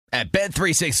At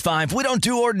Bet365, we don't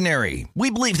do ordinary. We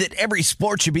believe that every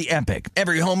sport should be epic.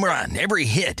 Every home run, every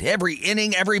hit, every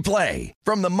inning, every play.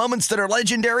 From the moments that are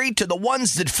legendary to the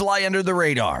ones that fly under the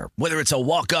radar. Whether it's a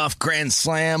walk-off grand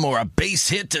slam or a base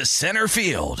hit to center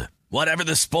field. Whatever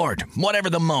the sport, whatever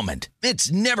the moment.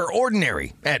 It's never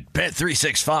ordinary at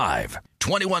Bet365.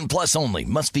 21 plus only.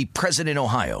 Must be present in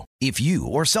Ohio. If you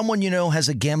or someone you know has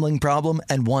a gambling problem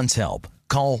and wants help,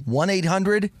 call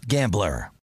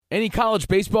 1-800-GAMBLER. Any college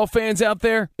baseball fans out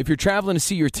there? If you're traveling to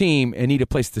see your team and need a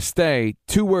place to stay,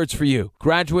 2 words for you: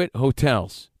 Graduate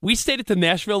Hotels. We stayed at the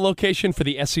Nashville location for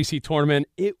the SEC tournament.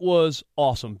 It was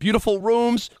awesome. Beautiful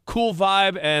rooms, cool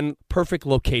vibe, and perfect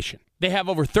location. They have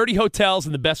over 30 hotels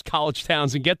in the best college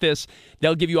towns, and get this,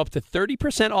 they'll give you up to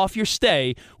 30% off your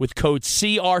stay with code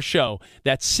CRSHOW.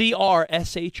 That's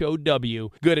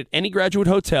CRSHOW. Good at any Graduate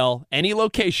Hotel, any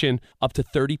location, up to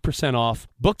 30% off.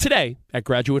 Book today at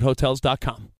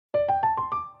graduatehotels.com.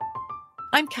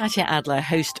 I'm Katya Adler,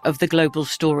 host of The Global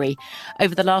Story.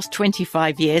 Over the last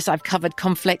 25 years, I've covered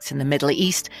conflicts in the Middle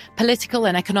East, political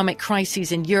and economic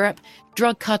crises in Europe,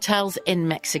 drug cartels in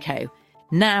Mexico.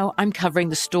 Now I'm covering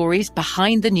the stories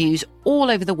behind the news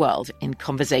all over the world in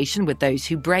conversation with those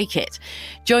who break it.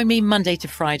 Join me Monday to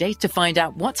Friday to find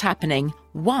out what's happening,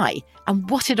 why, and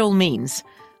what it all means.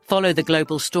 Follow The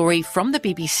Global Story from the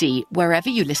BBC wherever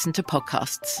you listen to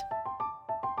podcasts.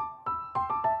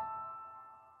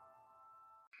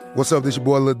 What's up, this your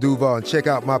boy Lil Duval, and check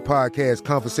out my podcast,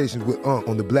 Conversations with Unc,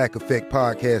 on the Black Effect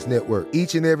Podcast Network.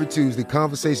 Each and every Tuesday,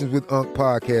 Conversations with Unc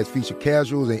podcast feature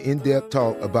casuals and in-depth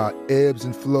talk about ebbs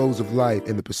and flows of life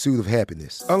and the pursuit of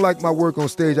happiness. Unlike my work on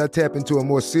stage, I tap into a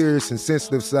more serious and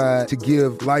sensitive side to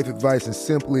give life advice and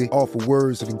simply offer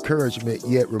words of encouragement,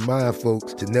 yet remind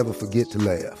folks to never forget to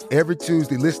laugh. Every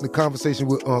Tuesday, listen to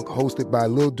Conversations with Unc, hosted by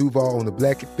Lil Duval on the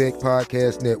Black Effect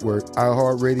Podcast Network,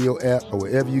 iHeartRadio app, or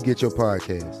wherever you get your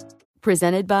podcasts.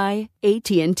 Presented by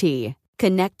AT&T.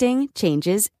 Connecting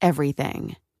changes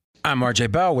everything. I'm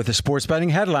RJ Bell with the sports betting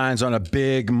headlines on a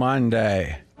big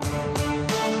Monday.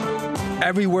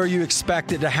 Everywhere you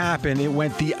expect it to happen, it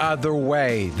went the other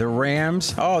way. The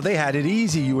Rams, they had it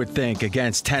easy, you would think,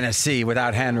 against Tennessee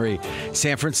without Henry.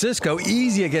 San Francisco,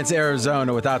 easy against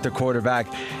Arizona without their quarterback.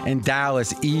 And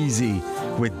Dallas, easy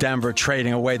with Denver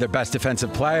trading away their best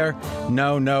defensive player.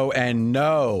 No, and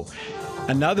no.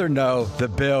 Another no, the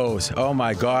Bills. Oh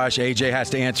my gosh, AJ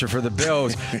has to answer for the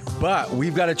Bills. But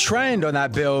we've got a trend on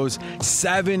that Bills,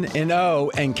 7-0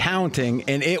 and counting,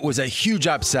 and it was a huge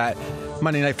upset.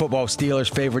 Monday Night Football,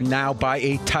 Steelers favored now by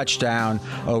a touchdown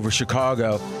over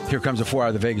Chicago. Here comes a 4 Hour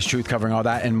of the Vegas Truth covering all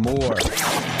that and more.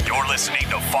 You're listening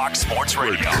to Fox Sports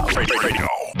Radio.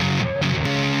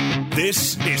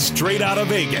 This is Straight Out of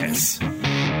Vegas.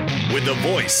 With the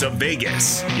voice of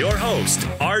Vegas, your host,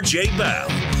 RJ Bell.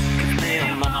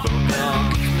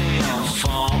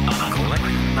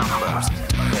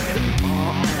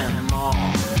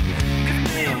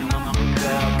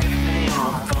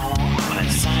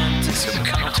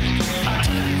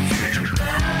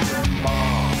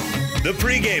 The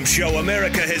pregame show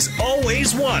America has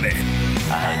always wanted.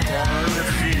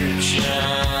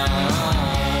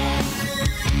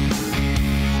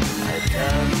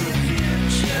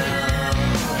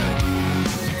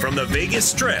 From the Vegas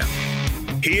Strip,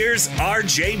 here's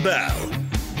RJ Bell.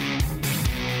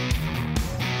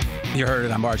 You heard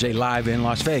it. I'm RJ, live in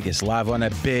Las Vegas, live on a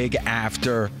big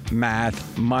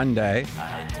Aftermath Monday,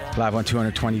 live on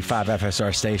 225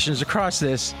 FSR stations across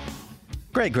this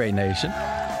great nation.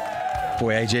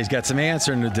 Boy, AJ's got some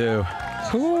answering to do.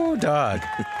 Ooh, dog.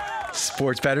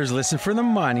 Sports bettors listen for the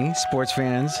money. Sports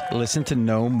fans listen to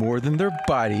know more than their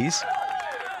buddies.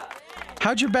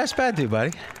 How'd your best bet do,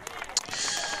 buddy?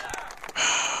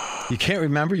 You can't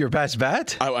remember your best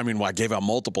bet? I mean, I gave out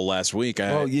multiple last week.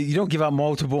 Well, you don't give out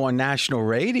multiple on national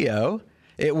radio.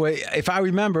 It was, if I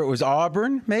remember, it was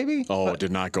Auburn, maybe? Oh, it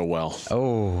did not go well.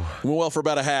 Oh. It went well for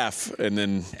about a half, and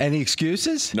then... Any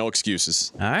excuses? No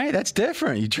excuses. All right, that's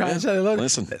different. You try to say, look,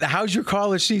 listen. How's your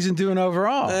college season doing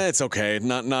overall? It's okay.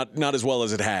 Not as well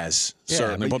as it has,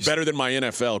 certainly. But better than my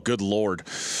NFL, good Lord.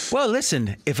 Well,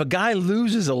 listen, if a guy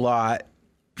loses a lot,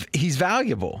 he's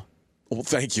valuable. Well,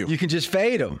 thank you. You can just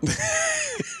fade him.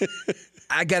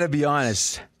 I got to be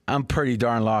honest. I'm pretty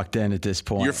darn locked in at this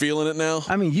point. You're feeling it now?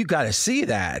 I mean, you got to see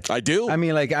that. I do. I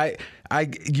mean, like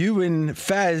you and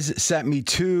Fez sent me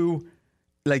two.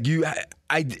 Like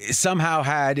I somehow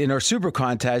had in our super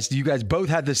contest. You guys both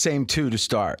had the same 2 to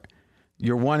start.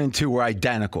 Your 1 and 2 were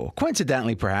identical,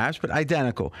 coincidentally perhaps, but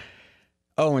identical.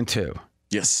 0 and 2.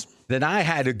 Yes. Then I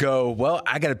had to go. Well,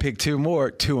 I got to pick 2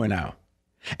 more, 2 and 0.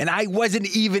 And I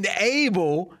wasn't even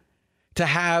able to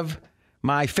have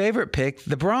my favorite pick,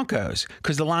 the Broncos,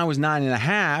 because the line was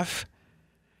 9.5.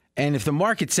 And if the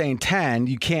market's saying 10,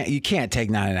 you can't take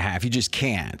 9.5. You just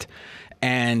can't.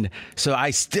 And so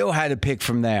I still had to pick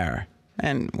from there.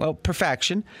 And, well,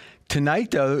 perfection.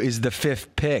 Tonight, though, is the 5th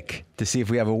pick to see if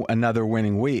we have another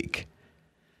winning week.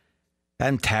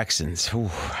 And Texans.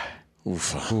 Ooh.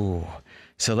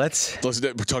 So let's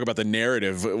talk about the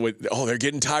narrative. They're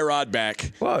getting Tyrod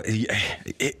back. Well,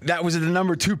 that was the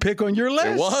number 2 pick on your list.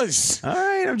 It was. All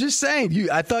right, I'm just saying.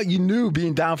 I thought you knew,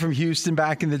 being down from Houston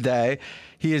back in the day.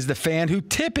 He is the fan who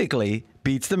typically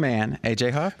beats the man, A.J.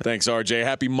 Hoffman. Thanks, RJ.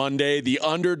 Happy Monday. The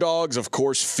underdogs, of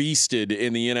course, feasted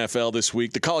in the NFL this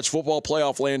week. The college football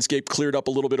playoff landscape cleared up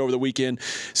a little bit over the weekend.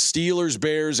 Steelers,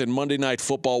 Bears, and Monday Night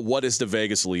Football. What is the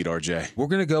Vegas lead, RJ? We're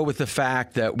going to go with the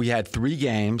fact that we had 3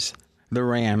 games, the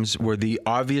Rams, where the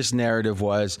obvious narrative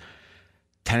was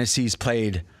Tennessee's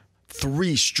played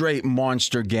 3 straight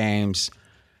monster games,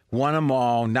 won them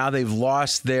all. Now they've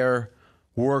lost their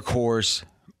workhorse,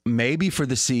 maybe for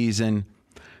the season.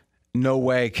 No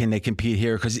way can they compete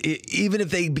here, because even if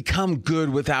they become good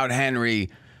without Henry,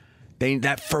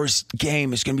 that first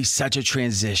game is going to be such a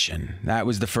transition. That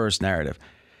was the first narrative.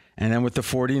 And then with the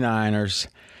 49ers,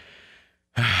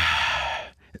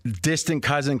 distant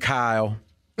cousin Kyle,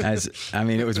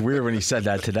 it was weird when he said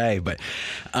that today, but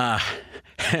a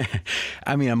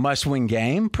must-win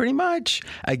game, pretty much.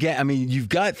 Again, you've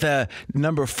got the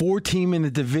number 4 team in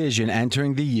the division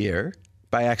entering the year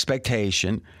by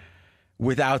expectation,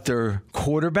 without their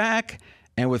quarterback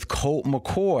and with Colt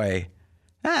McCoy.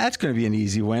 That's going to be an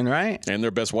easy win, right? And their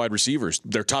best wide receivers.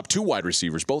 Their top 2 wide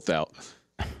receivers, both out.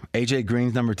 A.J.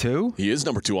 Green's number 2? He is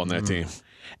number 2 on that team.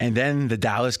 And then the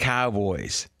Dallas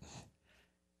Cowboys.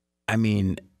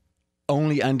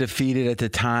 Only undefeated at the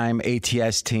time,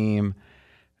 ATS team.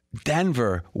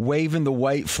 Denver waving the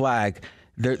white flag.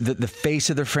 The face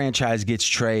of the franchise gets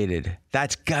traded.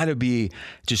 That's got to be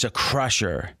just a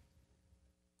crusher.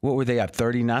 What were they up,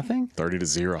 30-0?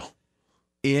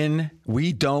 30-0.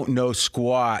 We don't know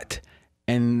squat.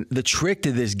 And the trick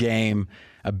to this game,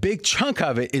 a big chunk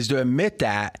of it is to admit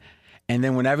that. And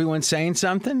then when everyone's saying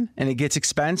something and it gets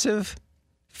expensive,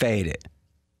 fade it.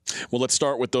 Well, let's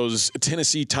start with those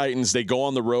Tennessee Titans. They go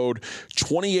on the road,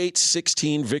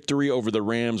 28-16 victory over the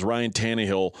Rams. Ryan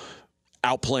Tannehill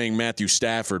outplaying Matthew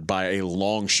Stafford by a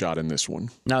long shot in this one.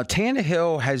 Now,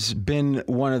 Tannehill has been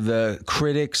one of the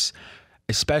critics,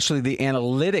 especially the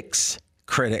analytics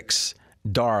critics,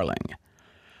 darling.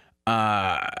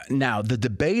 Now, the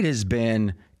debate has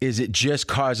been, is it just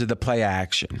cause of the play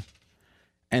action?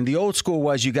 And the old school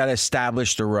was you got to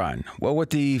establish the run. Well, what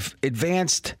the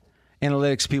advanced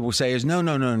analytics people say is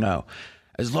no.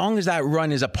 As long as that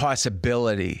run is a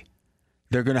possibility,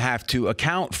 they're going to have to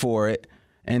account for it,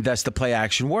 and thus the play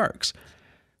action works.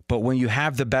 But when you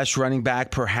have the best running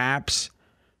back, perhaps,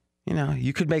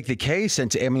 you could make the case.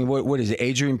 And what is it?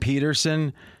 Adrian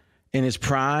Peterson in his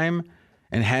prime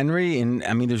and Henry. And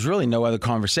there's really no other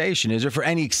conversation. Is there for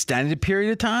any extended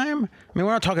period of time? We're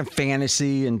not talking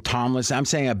fantasy and Tomlinson. I'm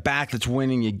saying a back that's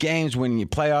winning you games, winning you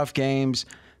playoff games.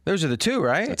 Those are the 2,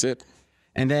 right? That's it.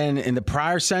 And then in the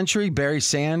prior century, Barry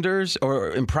Sanders, or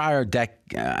in prior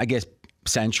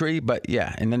century, but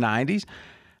yeah, in the 90s,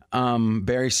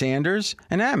 Barry Sanders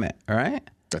and Emmett, all right?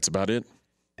 That's about it.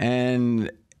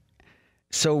 And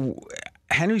so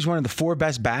Henry's one of the 4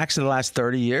 best backs of the last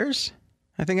 30 years.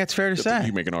 I think that's fair to say.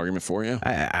 You make an argument for,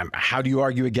 yeah. How do you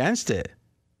argue against it?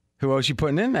 Who else you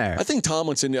putting in there? I think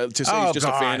Tomlinson, to say he's just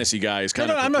a fantasy guy is kind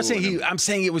of... No, I'm not saying I'm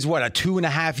saying it was, a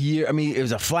 2.5 year... it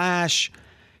was a flash.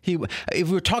 If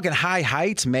we're talking high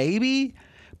heights, maybe.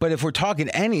 But if we're talking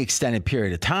any extended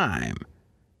period of time...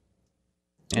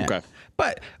 Yeah. Okay.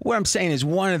 But what I'm saying is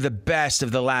one of the best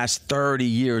of the last 30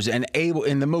 years and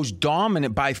the most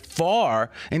dominant by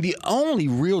far, and the only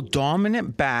real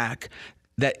dominant back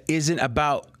that isn't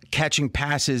about catching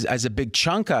passes as a big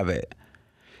chunk of it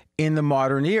in the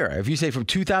modern era. If you say from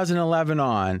 2011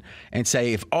 on and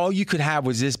say if all you could have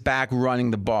was this back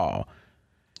running the ball.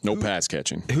 No pass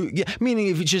catching. Meaning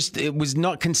if it was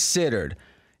not considered.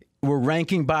 We're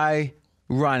ranking by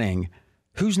running.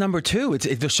 Who's number 2?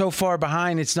 They're so far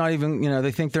behind, it's not even,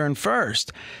 they think they're in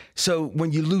first. So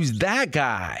when you lose that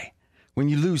guy, when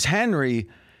you lose Henry,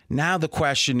 now the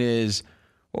question is,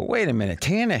 well, wait a minute,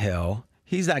 Tannehill,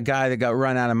 he's that guy that got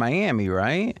run out of Miami,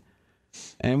 right?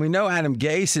 And we know Adam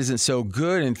Gase isn't so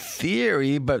good in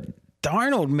theory, but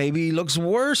Darnold maybe looks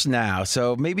worse now.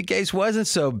 So maybe Gase wasn't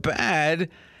so bad.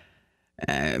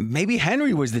 Maybe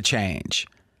Henry was the change.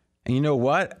 And you know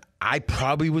what? I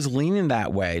probably was leaning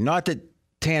that way. Not that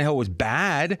Tannehill was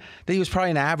bad, that he was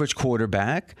probably an average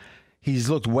quarterback. He's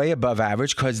looked way above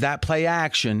average because that play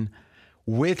action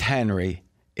with Henry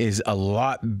is a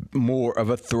lot more of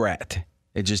a threat.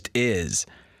 It just is.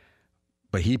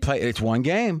 But he played, it's one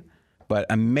game, but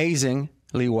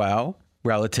amazingly well,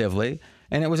 relatively.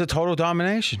 And it was a total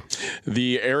domination.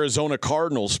 The Arizona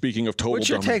Cardinals, speaking of total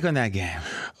domination. What's your take on that game?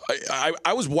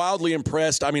 I was wildly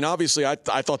impressed. I mean, obviously, I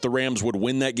thought the Rams would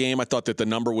win that game. I thought that the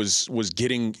number was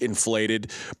getting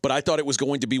inflated. But I thought it was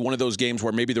going to be one of those games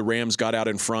where maybe the Rams got out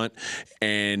in front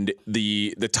and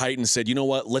the Titans said, you know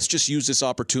what, let's just use this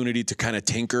opportunity to kind of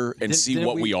tinker and see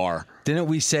what we are. Didn't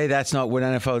we say that's not what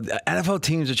NFL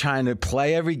teams are trying to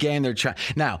play every game? They're trying.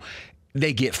 Now,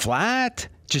 they get flat.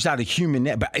 Just out of human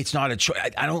net, but it's not a choice.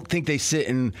 I don't think they sit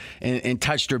and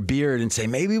touch their beard and say,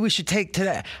 maybe we should take to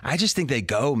that. I just think they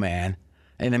go, man.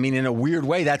 And I mean, in a weird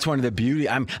way, that's one of the beauty.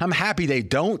 I'm happy they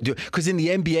don't do, because in the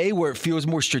NBA where it feels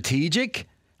more strategic,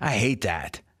 I hate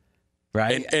that.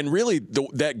 Right. And really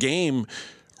that game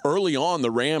early on,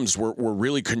 the Rams were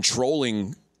really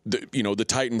controlling the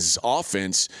Titans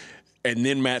offense. And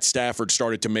then Matt Stafford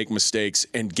started to make mistakes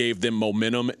and gave them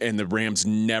momentum, and the Rams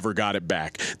never got it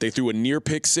back. They threw a near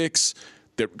pick six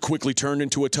that quickly turned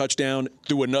into a touchdown,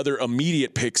 threw another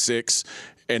immediate pick six,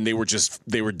 and they were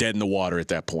dead in the water at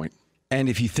that point. And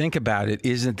if you think about it,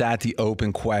 isn't that the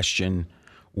open question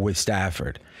with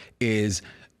Stafford? Is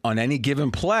on any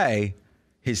given play,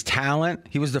 his talent,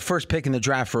 he was the first pick in the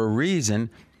draft for a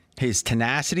reason, his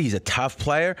tenacity, he's a tough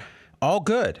player, all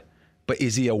good. But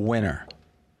is he a winner?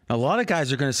 A lot of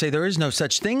guys are going to say there is no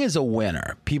such thing as a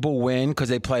winner. People win because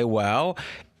they play well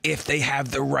if they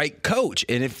have the right coach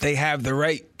and if they have the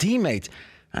right teammates.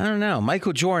 I don't know.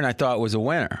 Michael Jordan, I thought, was a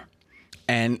winner.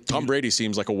 And Tom Brady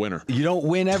seems like a winner. You don't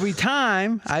win every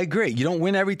time. I agree. You don't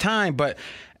win every time. But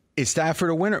is Stafford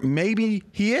a winner? Maybe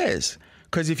he is.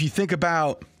 Because if you think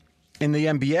about in the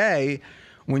NBA,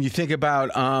 when you think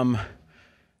about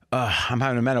I'm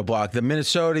having a mental block. The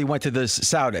Minnesota, he went to the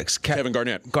Celtics. Kevin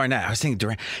Garnett. I was thinking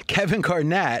Durant. Kevin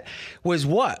Garnett was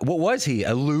what? What was he?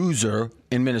 A loser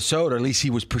in Minnesota. At least he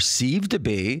was perceived to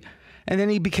be. And then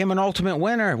he became an ultimate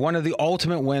winner, one of the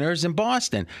ultimate winners in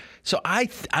Boston. So I'm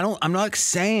not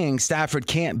saying Stafford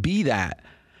can't be that.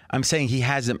 I'm saying he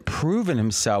hasn't proven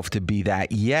himself to be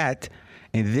that yet.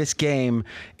 And this game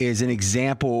is an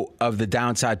example of the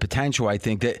downside potential, I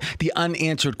think, that the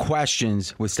unanswered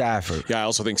questions with Stafford. Yeah, I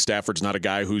also think Stafford's not a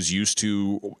guy who's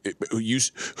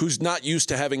not used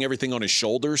to having everything on his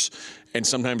shoulders. And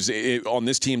sometimes on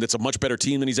this team that's a much better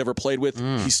team than he's ever played with,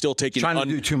 he's still taking trying to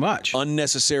do too much.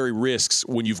 Unnecessary risks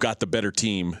when you've got the better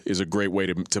team is a great way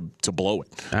to blow it.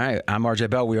 All right, I'm RJ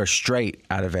Bell. We are straight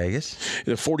out of Vegas.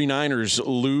 The 49ers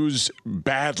lose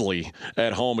badly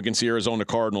at home against the Arizona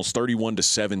Cardinals, 31-17.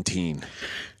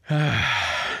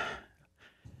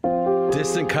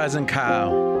 Distant cousin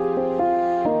Kyle.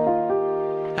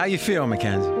 How you feel,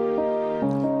 Mackenzie?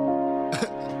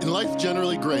 In life,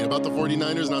 generally great. About the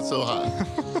 49ers, not so hot.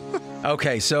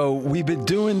 Okay, so we've been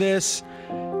doing this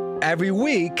every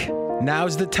week.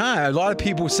 Now's the time. A lot of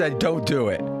people said don't do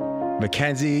it.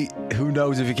 Mackenzie, who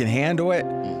knows if he can handle it?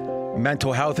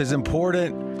 Mental health is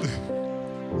important.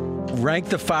 Rank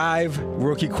the 5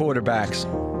 rookie quarterbacks.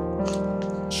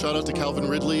 Shout out to Calvin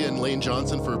Ridley and Lane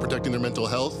Johnson for protecting their mental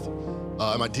health.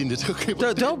 I might need to take a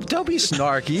couple. Don't be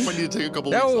snarky. I need to take a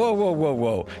couple. Weeks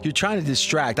whoa! You're trying to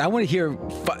distract. I want to hear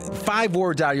 5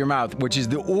 words out of your mouth, which is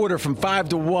the order from 5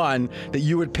 to 1 that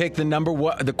you would pick the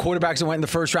the quarterbacks that went in the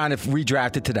first round if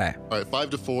redrafted today. All right, 5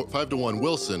 to 1.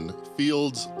 Wilson,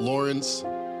 Fields, Lawrence,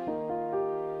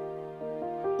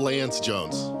 Lance,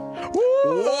 Jones.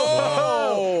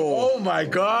 Whoa! Oh my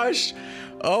gosh!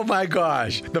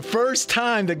 The first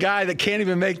time the guy that can't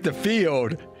even make the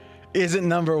field isn't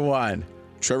number 1.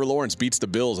 Trevor Lawrence beats the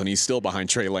Bills, and he's still behind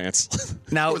Trey Lance.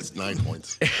 Now it's 9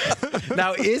 points.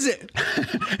 Now, is it?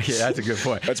 Yeah, that's a good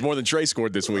point. That's more than Trey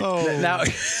scored this week. Oh. Now,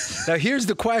 here's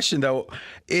the question, though,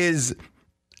 is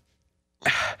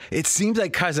it seems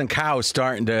like Cousin Kyle is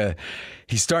starting to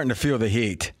feel the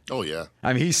heat. Oh, yeah.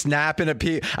 I mean, he's snapping at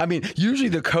people. I mean, usually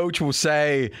the coach will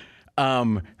say,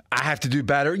 I have to do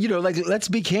better. Let's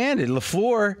be candid.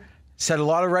 LaFleur said a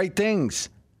lot of right things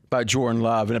about Jordan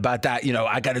Love and about that,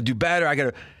 I got to do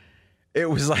better. It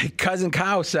was like Cousin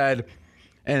Kyle said,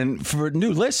 and for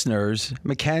new listeners,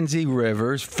 Mackenzie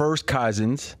Rivers, first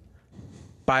cousins,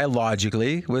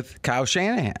 biologically, with Kyle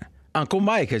Shanahan. Uncle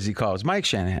Mike, as he calls, Mike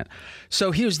Shanahan.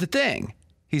 So here's the thing.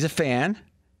 He's a fan,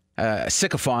 a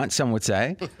sycophant, some would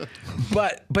say.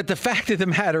 but the fact of the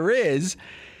matter is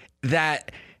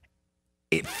that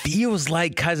it feels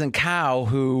like Cousin Kyle,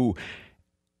 who,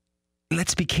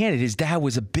 let's be candid, his dad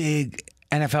was a big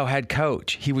NFL head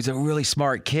coach. He was a really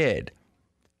smart kid.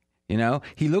 You know,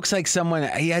 he looks like someone,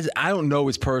 I don't know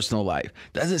his personal life.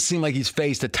 Doesn't seem like he's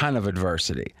faced a ton of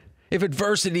adversity. If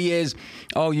adversity is,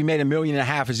 you made $1.5 million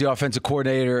as the offensive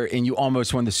coordinator and you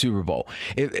almost won the Super Bowl.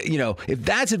 If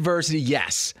that's adversity,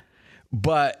 yes.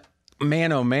 But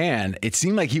man, oh man, it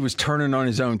seemed like he was turning on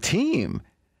his own team.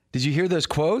 Did you hear those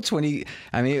quotes when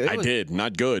I did.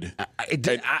 Not good.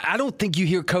 I don't think you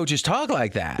hear coaches talk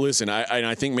like that. Listen,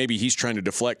 I think maybe he's trying to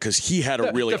deflect because he had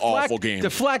a really awful game.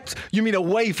 Deflect? You mean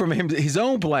away from his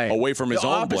own blame? Away from his own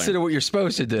blame. The opposite of what you're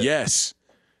supposed to do. Yes.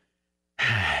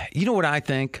 You know what I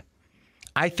think?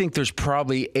 I think there's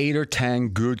probably 8 or 10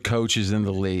 good coaches in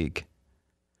the league.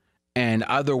 And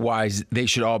otherwise, they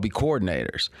should all be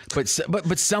coordinators.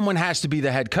 But someone has to be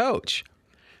the head coach.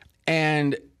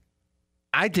 And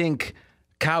I think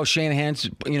Kyle Shanahan's,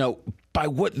 by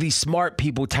what these smart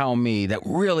people tell me that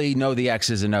really know the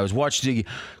X's and O's, watch the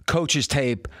coaches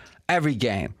tape every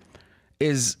game,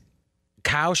 is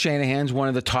Kyle Shanahan's one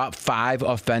of the top 5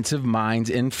 offensive minds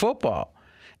in football.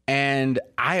 And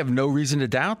I have no reason to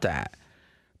doubt that.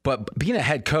 But being a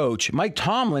head coach, Mike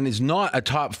Tomlin is not a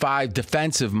top 5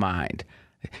 defensive mind.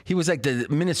 He was like the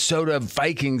Minnesota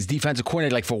Vikings defensive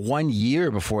coordinator for 1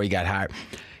 year before he got hired.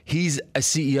 He's a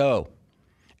CEO.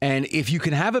 And if you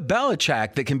can have a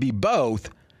Belichick that can be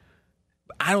both,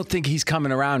 I don't think he's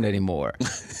coming around anymore.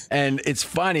 And it's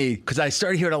funny because I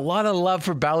started hearing a lot of love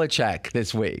for Belichick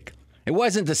this week. It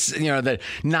wasn't the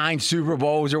 9 Super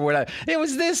Bowls or whatever. It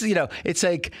was this, it's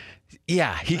like,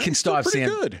 yeah, he can stop seeing.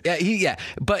 Good. Yeah.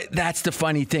 But that's the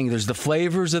funny thing. There's the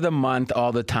flavors of the month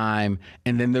all the time,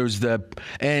 and then there's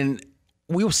and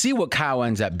we'll see what Kyle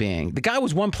ends up being. The guy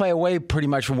was one play away pretty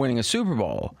much from winning a Super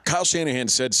Bowl. Kyle Shanahan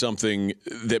said something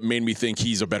that made me think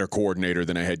he's a better coordinator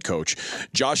than a head coach.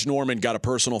 Josh Norman got a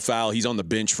personal foul. He's on the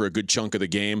bench for a good chunk of the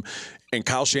game. And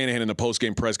Kyle Shanahan in the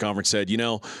postgame press conference said,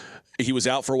 he was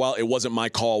out for a while. It wasn't my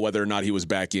call whether or not he was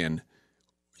back in.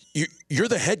 You're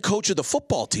the head coach of the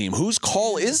football team. Whose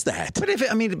call is that?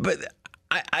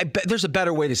 I bet there's a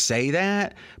better way to say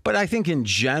that. But I think in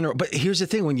general, but here's the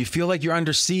thing. When you feel like you're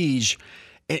under siege,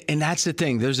 and that's the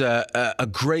thing. There's a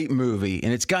great movie,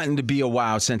 and it's gotten to be a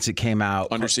while since it came out.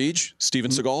 Under Siege?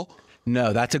 Steven Seagal?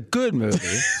 No, that's a good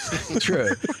movie. True.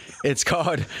 It's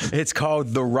called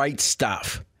The Right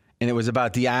Stuff. And it was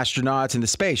about the astronauts and the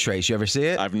space race. You ever see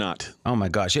it? I've not. Oh, my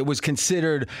gosh. It was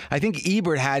considered, I think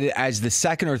Ebert had it as the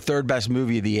second or third best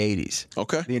movie of the 80s.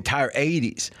 Okay. The entire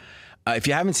 80s. If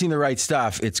you haven't seen The Right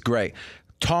Stuff, it's great.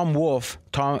 Thomas Wolfe,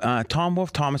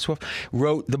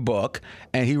 wrote the book,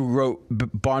 and he wrote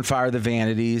Bonfire of the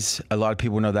Vanities. A lot of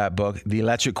people know that book. The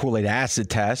Electric Kool-Aid Acid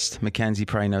Test. Mackenzie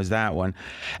probably knows that one.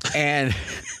 And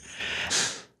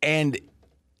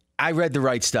I read The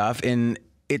Right Stuff, and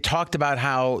it talked about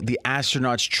how the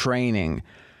astronauts training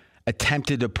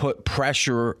attempted to put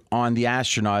pressure on the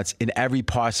astronauts in every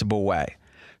possible way.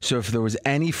 So if there was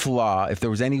any flaw, if there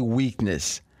was any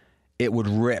weakness, it would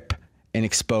rip and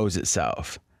expose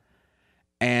itself.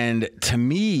 And to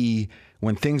me,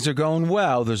 when things are going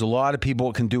well, there's a lot of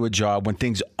people that can do a job. When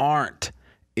things aren't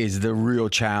is the real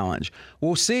challenge.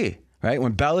 We'll see, right?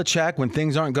 When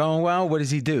things aren't going well, what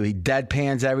does he do? He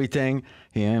deadpans everything,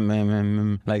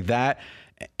 like that.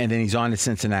 And then he's on to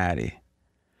Cincinnati.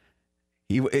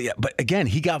 But again,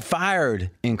 he got fired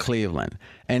in Cleveland.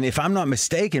 And if I'm not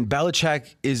mistaken,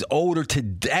 Belichick is older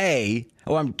today.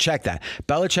 Check that.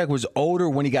 Belichick was older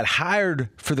when he got hired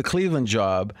for the Cleveland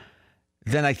job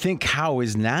than I think Kyle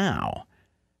is now.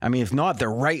 If not,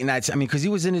 they're right in that. Because he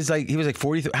was in he was like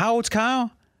 43. How old's Kyle?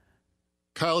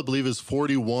 Kyle, I believe, is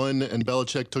 41, and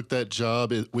Belichick took that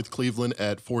job with Cleveland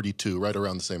at 42, right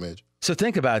around the same age. So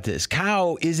think about this.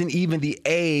 Kyle isn't even the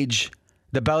age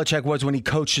that Belichick was when he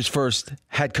coached his first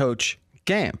head coach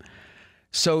game.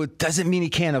 So it doesn't mean he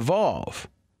can't evolve.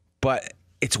 But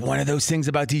it's one of those things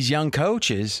about these young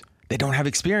coaches. They don't have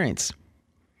experience.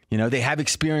 They have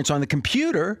experience on the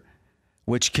computer,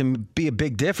 which can be a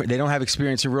big difference. They don't have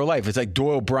experience in real life. It's like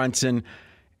Doyle Brunson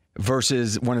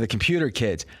versus one of the computer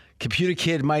kids. Computer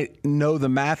kid might know the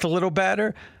math a little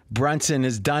better. Brunson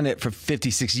has done it for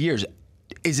 56 years.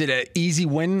 Is it an easy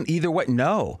win either way?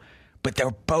 No. But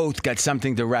they're both got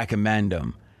something to recommend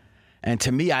them. And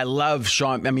to me, I love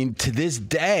Sean. To this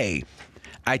day,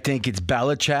 I think it's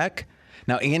Belichick.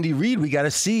 Now, Andy Reid, we got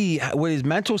to see what his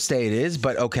mental state is,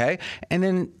 but okay. And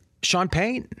then Sean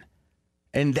Payton.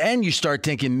 And then you start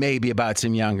thinking maybe about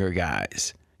some younger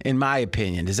guys. in my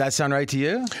opinion. Does that sound right to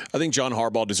you? I think John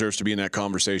Harbaugh deserves to be in that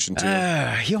conversation, too.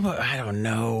 I don't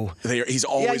know. He's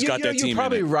always got that team in it. You're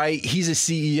probably right. He's a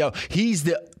CEO. He's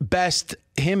the best.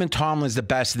 Him and Tomlin's the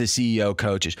best of the CEO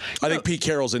coaches. I think Pete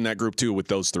Carroll's in that group, too, with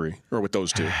those three, or with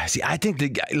those two. See, I think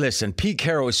listen, Pete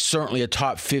Carroll is certainly a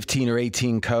top 15 or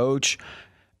 18 coach.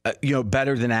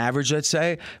 Better than average, let's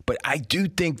say. But I do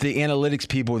think the analytics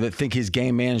people that think his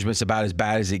game management's about as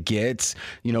bad as it gets,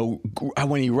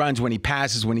 when he runs, when he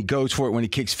passes, when he goes for it, when he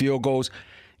kicks field goals,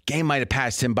 game might have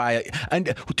passed him by,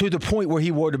 and to the point where he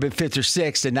would have been 5th or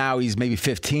 6th, and now he's maybe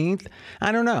 15th.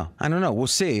 I don't know. We'll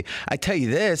see. I tell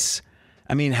you this.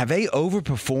 I mean, have they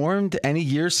overperformed any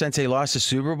year since they lost the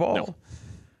Super Bowl? No.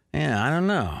 Yeah, I don't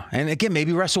know. And again,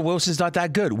 maybe Russell Wilson's not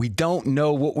that good. We don't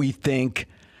know what we think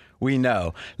we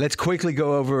know. Let's quickly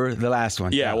go over the last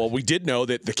one. Yeah, well, we did know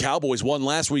that the Cowboys won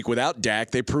last week without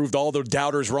Dak. They proved all the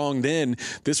doubters wrong then.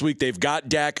 This week they've got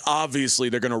Dak. Obviously,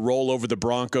 they're going to roll over the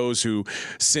Broncos, who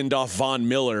sinned off Von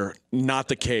Miller. Not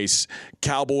the case.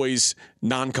 Cowboys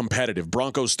non-competitive.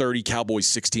 Broncos 30, Cowboys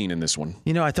 16 in this one.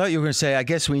 I thought you were going to say, I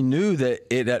guess we knew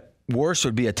that it at worst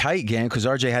would be a tight game because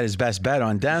RJ had his best bet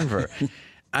on Denver.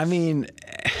 I mean,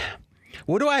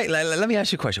 let me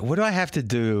ask you a question. What do I have to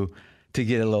do to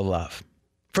get a little love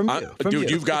from you? Dude,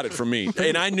 you've got it from me.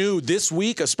 And I knew this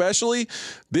week especially,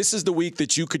 this is the week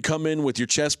that you could come in with your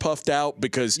chest puffed out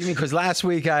because... You mean because last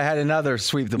week I had another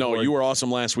sweep the board? No, you were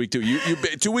awesome last week too. You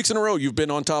 2 weeks in a row, you've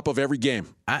been on top of every game.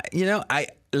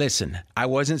 Listen, I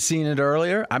wasn't seeing it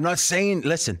earlier. I'm not saying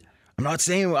I'm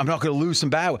not going to lose some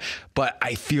bad, but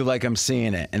I feel like I'm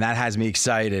seeing it, and that has me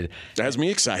excited. That has me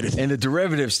excited. And the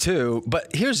derivatives too.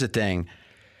 But here's the thing.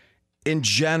 In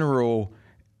general,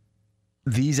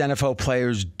 these NFL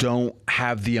players don't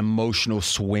have the emotional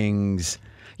swings.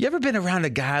 You ever been around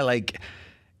a guy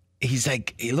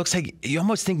he looks like, you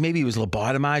almost think maybe he was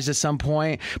lobotomized at some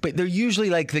point, but they're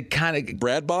usually like the kind of...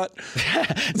 Brad Bot?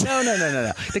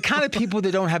 No. The kind of people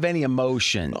that don't have any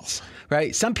emotions,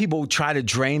 right? Some people try to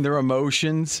drain their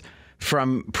emotions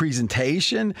from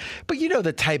presentation, but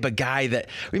the type of guy that...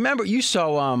 Remember, you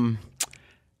saw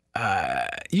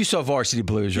Varsity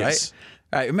Blues, right? Yes.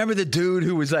 All right, remember the dude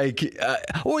who was like,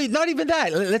 not even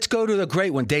that. Let's go to the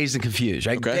great one, Dazed and Confused,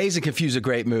 right? Okay. Dazed and Confused is a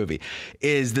great movie.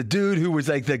 Is the dude who was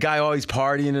like the guy always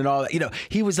partying and all that.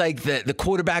 He was like the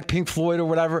quarterback, Pink Floyd or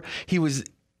whatever. He was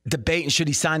debating, should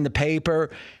he sign the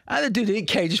paper? The dude didn't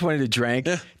care, he just wanted to drink.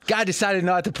 Yeah. Guy decided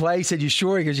not to play. He said, you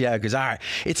sure? He goes, yeah. He goes, all right.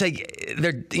 It's like,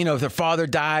 if their father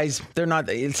dies, they're not,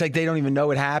 it's like they don't even know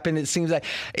what happened. It seems like,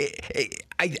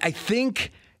 I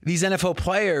think these NFL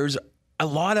players, a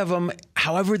lot of them,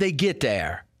 however they get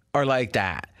there, are like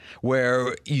that,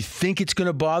 where you think it's going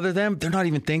to bother them. They're not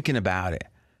even thinking about it,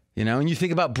 And you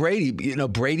think about Brady.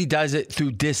 Brady does it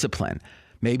through discipline.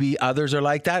 Maybe others are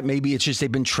like that. Maybe it's just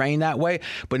they've been trained that way.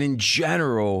 But in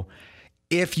general,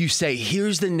 if you say,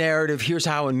 here's the narrative, here's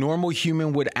how a normal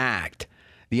human would act,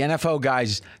 the NFL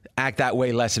guys act that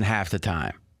way less than half the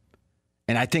time.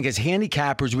 And I think as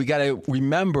handicappers, we got to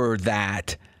remember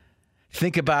that.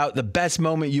 Think about the best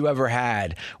moment you ever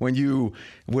had when your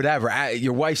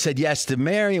wife said yes to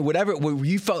marry, whatever, where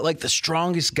you felt like the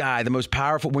strongest guy, the most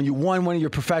powerful, when you won one of your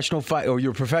professional fight or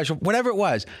your professional, whatever it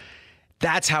was.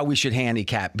 That's how we should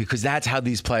handicap, because that's how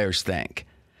these players think.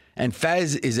 And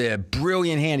Fez is a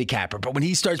brilliant handicapper, but when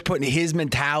he starts putting his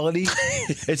mentality,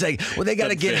 it's like, well, they got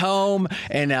to get home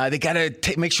and they got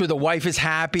to make sure the wife is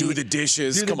happy. Do the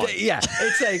dishes. Come on. Yeah.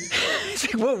 It's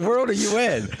like, what world are you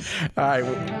in? All right.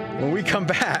 When we come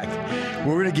back,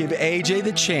 we're going to give AJ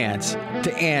the chance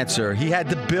to answer. He had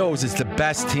the Bills as the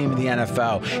best team in the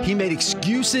NFL. He made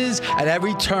excuses at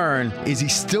every turn. Is he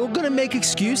still going to make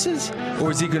excuses,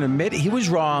 or is he going to admit he was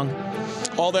wrong?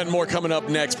 All that and more coming up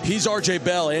next. He's RJ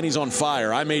Bell, and he's on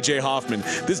fire. I'm AJ Hoffman.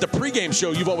 This is the pregame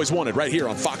show you've always wanted right here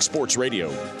on Fox Sports Radio.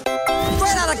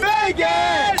 Straight out of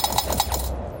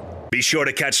Vegas! Be sure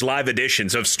to catch live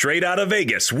editions of Straight Out of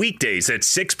Vegas weekdays at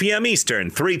 6 p.m. Eastern,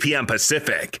 3 p.m.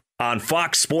 Pacific on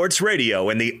Fox Sports Radio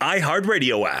and the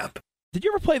iHeartRadio app. Did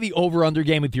you ever play the over-under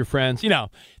game with your friends?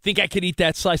 Think I could eat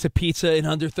that slice of pizza in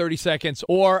under 30 seconds?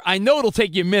 Or I know it'll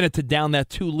take you a minute to down that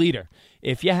 2-liter.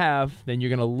 If you have, then you're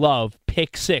going to love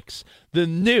Pick 6, the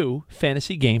new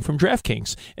fantasy game from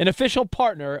DraftKings, an official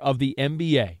partner of the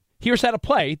NBA. Here's how to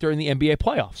play during the NBA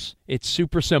playoffs. It's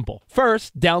super simple.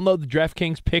 First, download the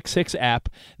DraftKings Pick 6 app.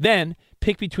 Then,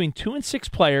 pick between 2 and 6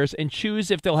 players and choose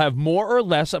if they'll have more or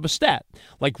less of a stat,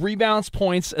 like rebounds,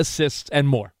 points, assists, and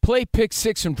more. Play Pick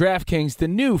 6 from DraftKings, the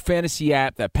new fantasy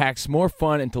app that packs more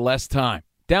fun into less time.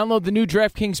 Download the new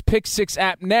DraftKings Pick 6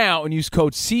 app now and use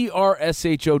code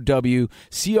CRSHOW,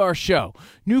 CRSHOW.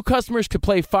 New customers could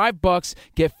play $5,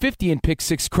 get 50 in Pick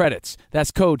 6 credits.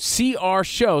 That's code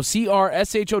CRSHOW,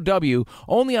 CRSHOW,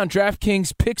 only on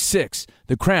DraftKings Pick 6.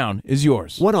 The crown is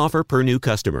yours. One offer per new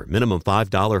customer. Minimum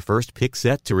 $5 first pick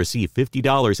set to receive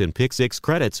 $50 in Pick 6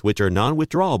 credits, which are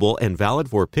non-withdrawable and valid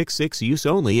for Pick 6 use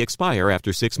only. Expire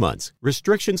after 6 months.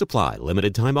 Restrictions apply.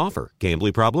 Limited time offer.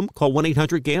 Gambling problem? Call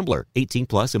 1-800-GAMBLER. 18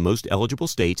 plus in most eligible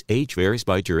states. Age varies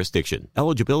by jurisdiction.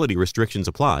 Eligibility restrictions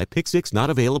apply. Pick 6 not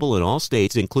available in all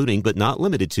states, including but not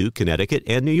limited to Connecticut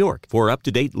and New York. For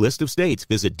up-to-date list of states,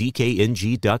 visit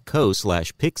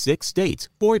dkng.co/pick6states.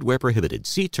 Void where prohibited.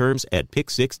 See terms at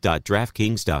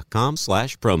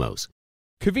pick6.draftkings.com/promos.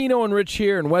 Covino and Rich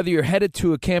here, and whether you're headed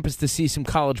to a campus to see some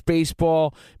college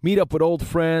baseball, meet up with old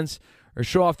friends, or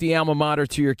show off the alma mater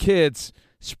to your kids,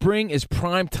 spring is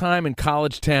prime time in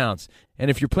college towns. And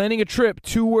if you're planning a trip,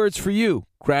 2 words for you: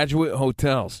 Graduate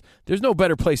Hotels. There's no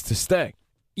better place to stay.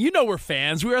 You know we're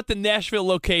fans. We were at the Nashville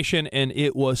location, and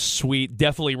it was sweet.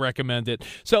 Definitely recommend it.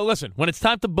 So listen, when it's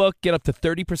time to book, get up to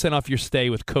 30% off your stay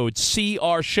with code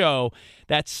CRSHOW.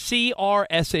 That's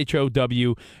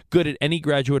CRSHOW. Good at any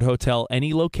Graduate Hotel,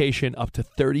 any location, up to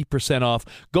 30% off.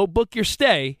 Go book your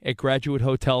stay at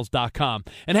graduatehotels.com.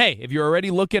 And hey, if you're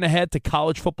already looking ahead to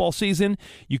college football season,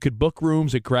 you could book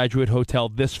rooms at Graduate Hotel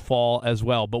this fall as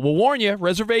well. But we'll warn you,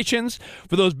 reservations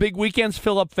for those big weekends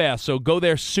fill up fast, so go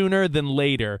there sooner than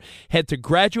later. Head to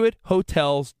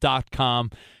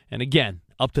graduatehotels.com. And again,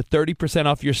 up to 30%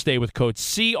 off your stay with code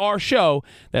CRSHOW.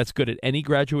 That's good at any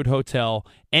Graduate Hotel,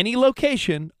 any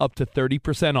location, up to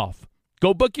 30% off.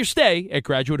 Go book your stay at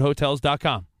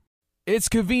graduatehotels.com. It's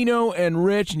Covino and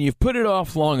Rich, and you've put it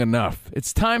off long enough.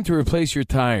 It's time to replace your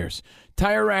tires.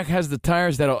 Tire Rack has the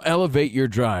tires that'll elevate your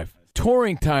drive.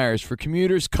 Touring tires for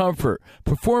commuters' comfort,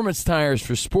 performance tires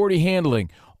for sporty handling,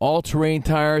 all-terrain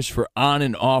tires for on-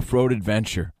 and off-road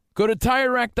adventure. Go to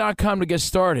TireRack.com to get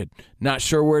started. Not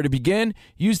sure where to begin?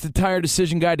 Use the Tire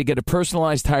Decision Guide to get a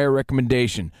personalized tire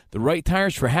recommendation. The right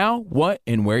tires for how, what,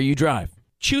 and where you drive.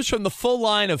 Choose from the full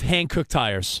line of hand-cooked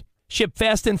tires. Ship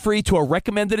fast and free to a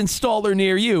recommended installer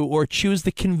near you, or choose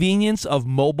the convenience of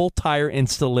mobile tire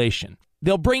installation.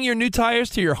 They'll bring your new tires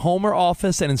to your home or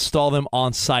office and install them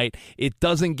on site. It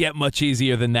doesn't get much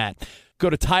easier than that. Go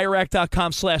to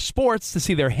TireRack.com/sports to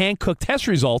see their hand-cooked test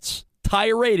results,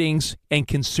 tire ratings, and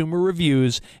consumer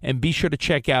reviews, and be sure to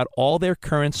check out all their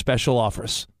current special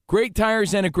offers. Great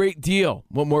tires and a great deal.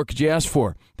 What more could you ask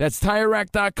for? That's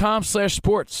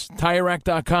TireRack.com/sports.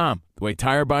 TireRack.com, the way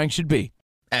tire buying should be.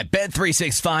 At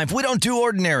Bet365, we don't do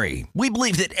ordinary. We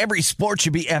believe that every sport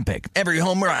should be epic. Every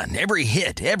home run, every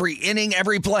hit, every inning,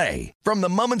 every play. From the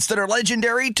moments that are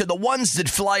legendary to the ones that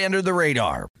fly under the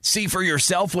radar. See for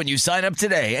yourself when you sign up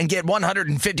today and get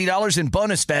 $150 in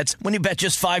bonus bets when you bet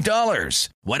just $5.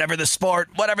 Whatever the sport,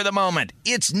 whatever the moment,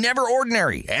 it's never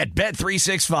ordinary at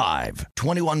Bet365.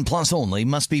 21 plus only.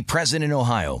 Must be present in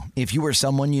Ohio. If you or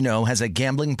someone you know has a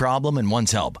gambling problem and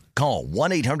wants help, call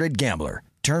 1-800-GAMBLER.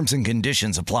 Terms and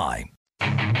conditions apply.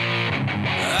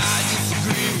 I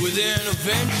disagree with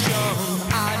intervention.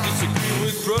 I disagree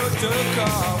with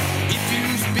protocol. If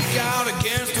you speak out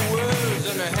against the words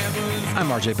in the heavens. I'm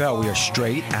RJ Bell. We are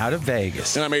straight out of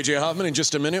Vegas. And I'm AJ Hoffman. In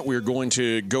just a minute, we're going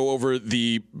to go over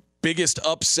the biggest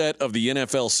upset of the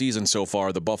NFL season so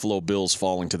far, the Buffalo Bills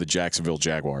falling to the Jacksonville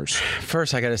Jaguars.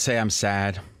 First, I got to say I'm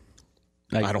sad.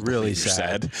 Like, I don't really believe you're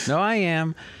sad. No, I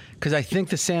am. Because I think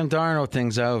the Sam Darnold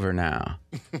thing's over now.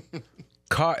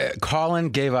 Colin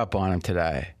gave up on him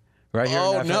today. Right here.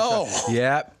 Oh, no.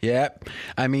 Yep.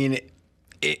 I mean,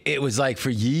 it was like for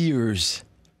years.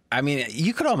 I mean,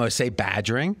 you could almost say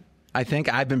badgering. I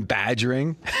think I've been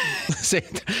badgering.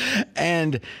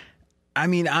 And, I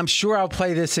mean, I'm sure I'll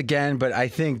play this again, but I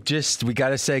think just we got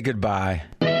to say goodbye.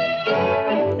 My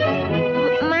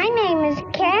name is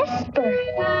Casper.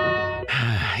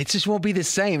 It just won't be the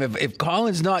same. If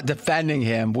Colin's not defending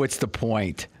him, what's the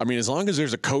point? I mean, as long as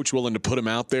there's a coach willing to put him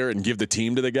out there and give the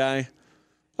team to the guy,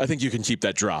 I think you can keep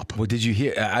that drop. Well, did you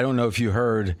hear? I don't know if you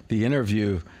heard the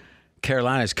interview.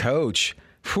 Carolina's coach,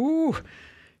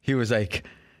 he was like,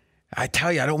 I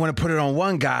tell you, I don't want to put it on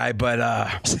one guy, but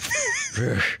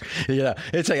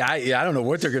it's like, I don't know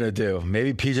what they're going to do.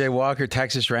 Maybe P.J. Walker,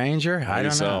 Texas Ranger? I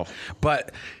don't know.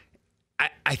 But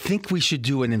I think we should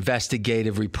do an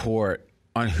investigative report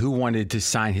on who wanted to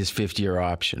sign his 5th-year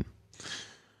option.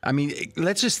 I mean,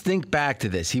 let's just think back to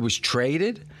this. He was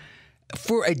traded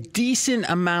for a decent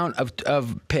amount of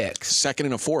picks. 2nd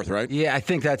and a 4th, right? Yeah, I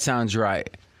think that sounds right.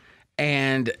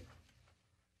 And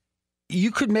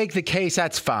you could make the case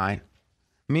that's fine.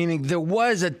 Meaning there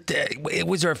was there a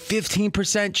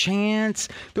 15% chance?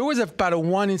 There was about a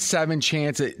 1 in 7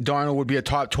 chance that Darnold would be a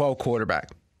top 12 quarterback.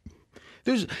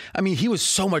 He was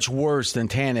so much worse than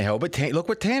Tannehill, but look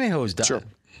what Tannehill has done. Sure.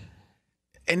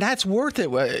 And that's worth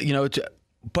it,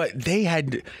 but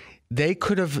they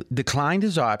could have declined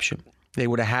his option. They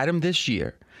would have had him this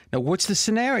year. Now, what's the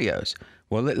scenarios?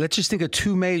 Well, let's just think of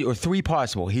 2 or 3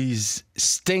 possible. He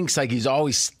stinks like he's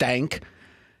always stank.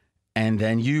 And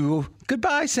then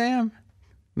goodbye, Sam.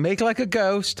 Make like a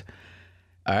ghost.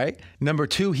 All right. Number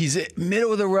 2, he's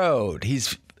middle of the road.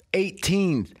 He's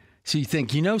 18th. So you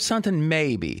think, something,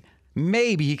 maybe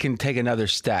he can take another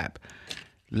step.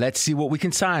 Let's see what we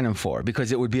can sign him for,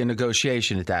 because it would be a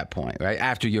negotiation at that point, right?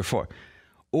 After year 4.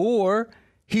 Or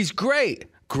he's great.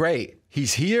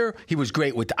 He's here. He was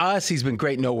great with us. He's been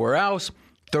great nowhere else.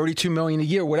 $32 million a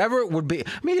year, whatever it would be.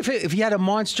 If he had a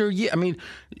monster year,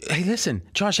 hey, listen,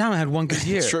 Josh Allen had one good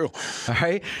year. It's true. All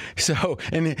right. So,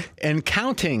 and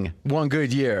counting one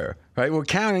good year, right? We're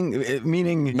counting,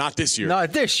 meaning not this year.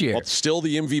 Not this year. Well, still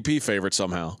the MVP favorite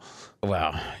somehow.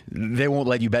 Well, they won't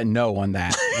let you bet no on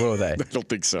that, will they? I don't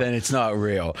think so. Then it's not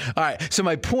real. All right. So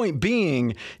my point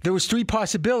being, there was 3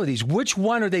 possibilities. Which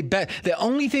one are they bet? The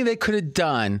only thing they could have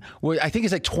done was, I think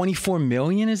it's like $24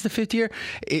 million is the 5th year.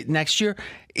 Next year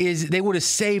is they would have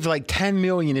saved like $10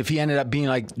 million if he ended up being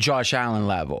like Josh Allen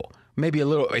level. Maybe a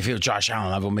little. If he was Josh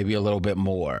Allen level, maybe a little bit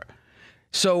more.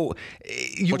 So,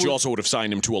 you also would have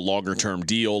signed him to a longer-term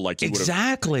deal, like you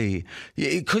exactly.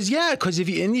 Because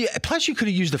if plus you could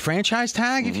have used the franchise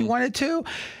tag if you wanted to.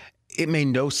 It made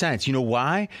no sense. You know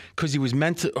why? Because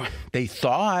they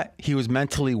thought he was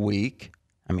mentally weak.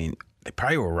 They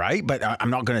probably were right, but I'm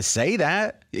not going to say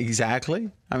that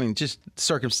exactly. Just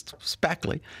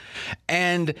circumspectly.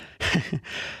 And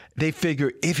they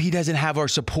figure if he doesn't have our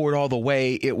support all the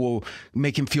way, it will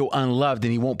make him feel unloved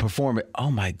and he won't perform it.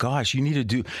 Oh my gosh, you need to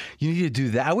do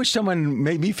that. I wish someone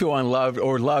made me feel unloved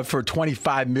or loved for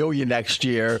 $25 million next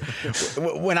year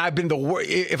when I've been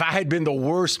if I had been the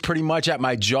worst pretty much at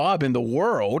my job in the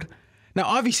world. Now,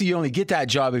 obviously you only get that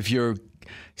job if you're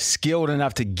skilled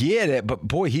enough to get it, but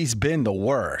boy, he's been the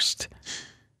worst.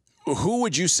 Who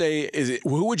would you say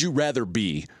who would you rather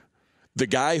be? The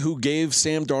guy who gave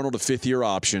Sam Darnold a 5th-year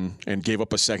option and gave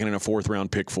up a 2nd and a 4th-round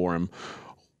pick for him,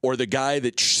 or the guy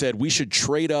that said we should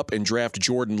trade up and draft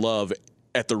Jordan Love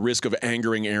at the risk of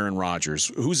angering Aaron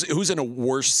Rodgers? Who's in a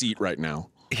worse seat right now?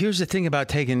 Here's the thing about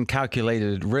taking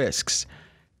calculated risks.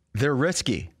 They're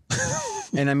risky.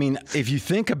 And if you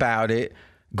think about it,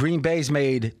 Green Bay's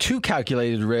made 2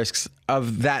 calculated risks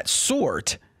of that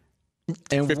sort.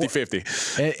 And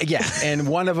 50-50. Yeah, and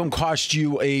one of them cost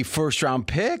you a 1st-round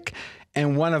pick,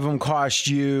 and one of them cost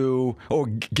you or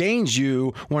gains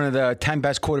you one of the 10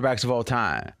 best quarterbacks of all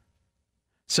time.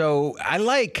 So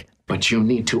But you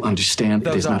need to understand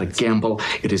it is not a gamble.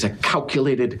 It is a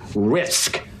calculated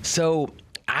risk. So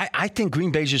I think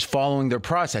Green Bay's just following their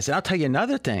process. And I'll tell you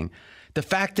another thing. The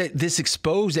fact that this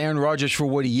exposed Aaron Rodgers for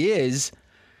what he is,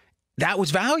 that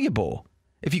was valuable.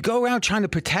 If you go around trying to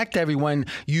protect everyone,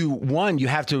 you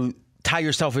have to tie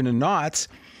yourself into knots.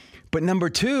 But number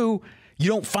 2, you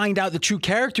don't find out the true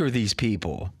character of these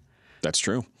people. That's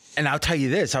true. And I'll tell you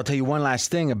this. I'll tell you one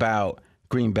last thing about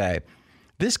Green Bay.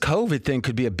 This COVID thing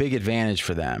could be a big advantage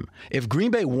for them. If Green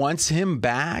Bay wants him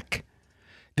back,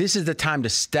 this is the time to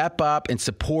step up and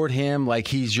support him like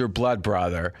he's your blood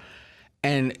brother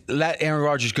and let Aaron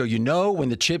Rodgers go, when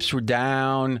the chips were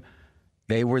down,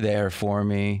 they were there for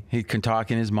me. He can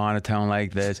talk in his monotone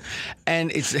like this.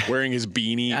 And it's wearing his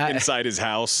beanie inside his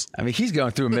house. He's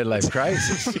going through a midlife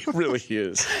crisis. He really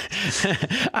is.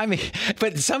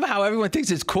 But somehow everyone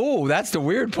thinks it's cool. That's the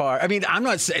weird part. I'm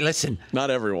not saying, listen.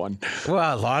 Not everyone.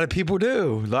 Well, a lot of people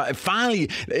do. Finally,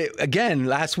 again,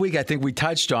 last week, I think we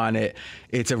touched on it.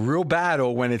 It's a real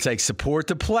battle when it's like support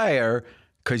the player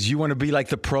because you want to be like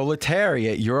the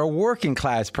proletariat. You're a working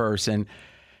class person.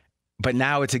 But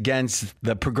now it's against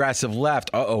the progressive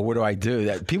left. What do I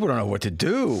do? People don't know what to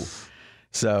do.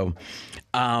 So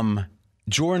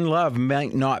Jordan Love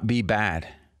might not be bad.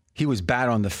 He was bad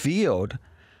on the field.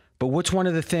 But what's one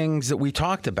of the things that we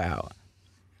talked about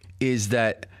is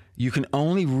that you can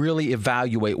only really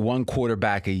evaluate one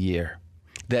quarterback a year.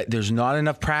 That there's not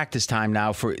enough practice time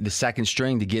now for the second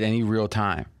string to get any real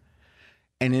time.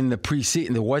 And in the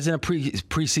preseason, there wasn't a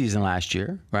preseason last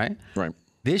year, right? Right.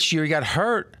 This year he got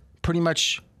hurt. Pretty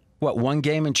much, one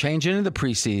game and change into the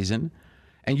preseason,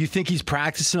 and you think he's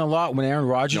practicing a lot when Aaron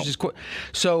Rodgers is quit.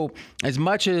 So as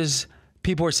much as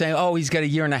people are saying, he's got a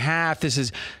year and a half,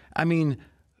 was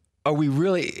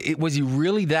he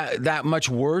really that much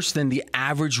worse than the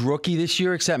average rookie this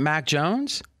year except Mac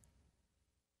Jones?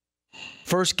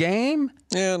 First game?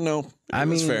 Yeah, no.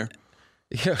 That's fair.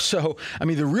 Yeah, so,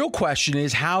 the real question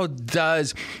is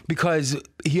because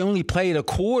he only played a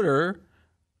quarter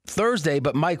Thursday,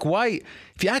 but Mike White,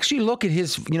 if you actually look at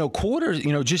his, quarters,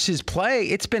 just his play,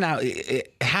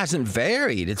 it hasn't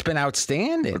varied. It's been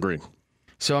outstanding. Agreed.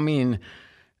 So,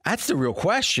 that's the real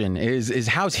question is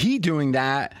how's he doing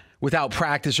that without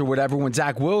practice or whatever when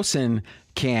Zach Wilson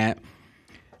can't?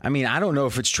 I don't know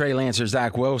if it's Trey Lance or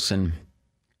Zach Wilson,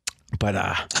 but,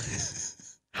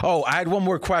 I had one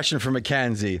more question for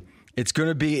Mackenzie. It's going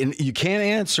to be, and you can't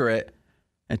answer it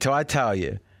until I tell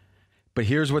you, but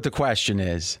here's what the question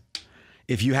is.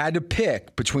 If you had to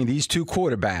pick between these two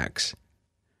quarterbacks,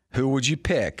 who would you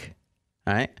pick?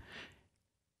 All right?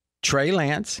 Trey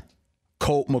Lance,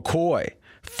 Colt McCoy.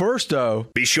 First, though,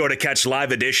 be sure to catch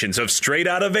live editions of Straight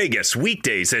Outta Vegas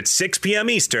weekdays at 6 p.m.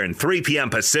 Eastern, 3 p.m.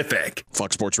 Pacific.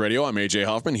 Fox Sports Radio, I'm AJ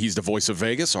Hoffman. He's the voice of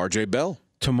Vegas, RJ Bell.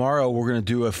 Tomorrow, we're going to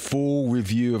do a full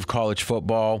review of college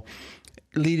football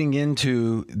leading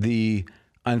into the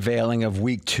unveiling of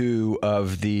week 2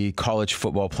 of the college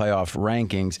football playoff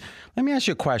rankings. Let me ask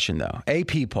you a question, though.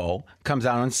 AP poll comes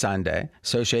out on Sunday,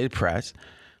 Associated Press.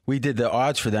 We did the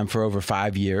odds for them for over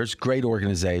 5 years. Great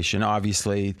organization.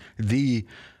 Obviously, the,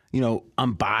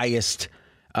 unbiased,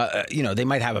 they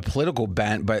might have a political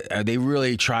bent, but they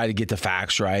really try to get the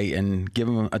facts right and give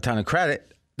them a ton of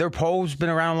credit. Their poll's been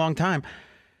around a long time.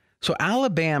 So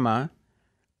Alabama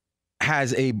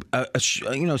has a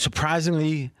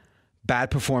surprisingly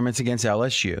bad performance against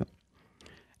LSU.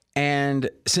 And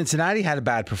Cincinnati had a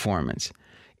bad performance.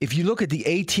 If you look at the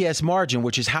ATS margin,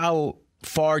 which is how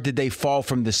far did they fall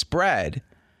from the spread,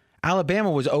 Alabama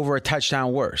was over a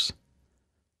touchdown worse.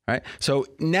 Right? So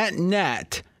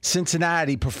net,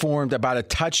 Cincinnati performed about a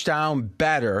touchdown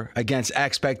better against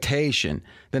expectation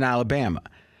than Alabama.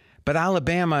 But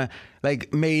Alabama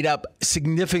made up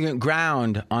significant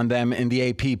ground on them in the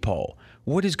AP poll.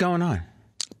 What is going on?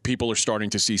 People are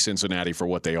starting to see Cincinnati for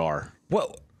what they are.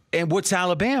 Well, and what's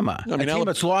Alabama? A team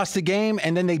that's lost a game,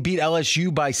 and then they beat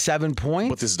LSU by 7 points?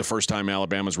 But this is the first time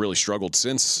Alabama's really struggled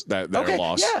since that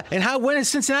loss. Yeah, and when has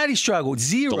Cincinnati struggled?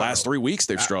 0. The last 3 weeks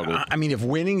they've struggled. If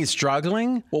winning is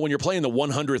struggling? Well, when you're playing the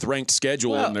 100th ranked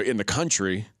schedule in the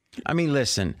country.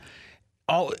 Listen,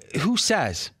 who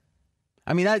says?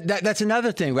 That's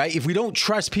another thing, right? If we don't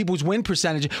trust people's win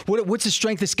percentage, what's the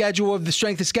strength of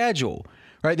schedule?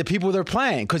 Right, the people they're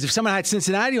playing. Because if someone had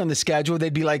Cincinnati on the schedule,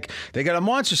 they'd be like, they got a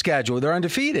monster schedule. They're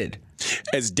undefeated.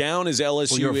 As down as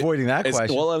LSU... Well, you're avoiding that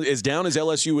question. Well, as down as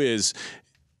LSU is,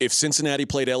 if Cincinnati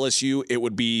played LSU, it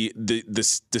would be the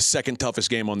second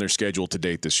toughest game on their schedule to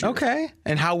date this year. Okay.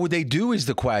 And how would they do is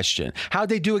the question. How'd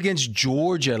they do against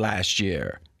Georgia last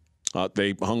year?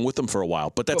 They hung with them for a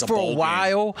while, but that's for a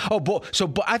while. Game. Oh,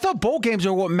 I thought bowl games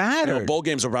are what mattered. Bowl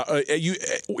games are about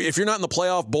if you're not in the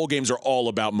playoff, bowl games are all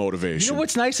about motivation. You know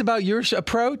what's nice about your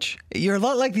approach? You're a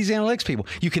lot like these analytics people.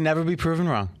 You can never be proven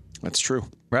wrong. That's true,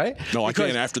 right? No, I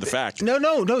can't after the fact. No,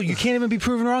 you can't even be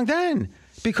proven wrong then.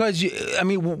 Because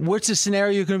what's the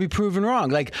scenario you're going to be proven wrong?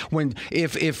 Like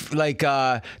if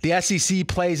the SEC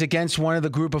plays against one of the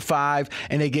group of 5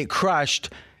 and they get crushed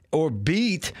or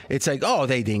beat, it's like, oh,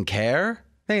 they didn't care.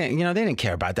 They didn't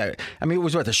care about that. It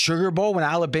was the Sugar Bowl when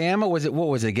Alabama what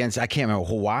was it against? I can't remember,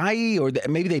 Hawaii, or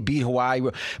maybe they beat Hawaii,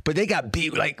 but they got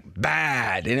beat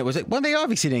bad, and it was they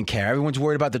obviously didn't care. Everyone's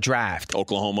worried about the draft.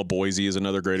 Oklahoma, Boise is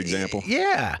another great example.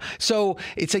 Yeah, so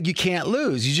it's like you can't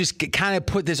lose. You just kind of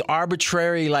put this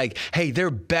arbitrary hey,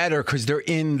 they're better because they're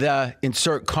in the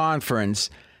insert conference,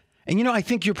 and I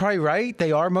think you're probably right.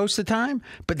 They are most of the time,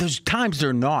 but there's times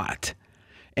they're not,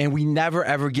 and we never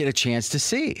ever get a chance to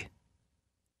see.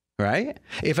 Right?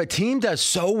 If a team does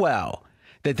so well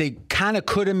that they kind of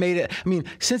could have made it.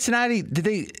 Cincinnati,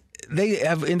 did they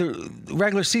have in the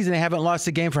regular season, they haven't lost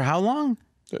a game for how long?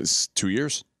 It's 2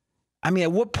 years.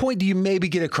 At what point do you maybe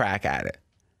get a crack at it?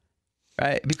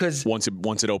 Right? Because once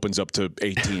it opens up to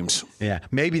 8 teams. Yeah.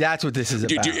 Maybe that's what this is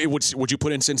about. Would you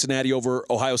put in Cincinnati over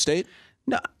Ohio State?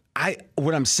 No.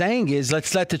 What I'm saying is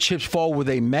let's let the chips fall where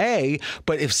they may.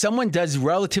 But if someone does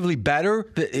relatively better,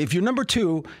 if you're number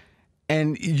 2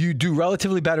 and you do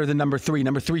relatively better than number 3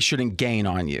 shouldn't gain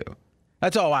on you.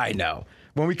 That's all I know.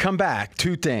 When we come back,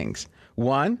 2 things.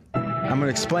 1, I'm going to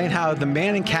explain how the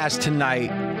Manning cast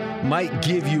tonight might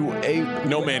give you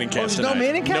no Manning cast tonight. No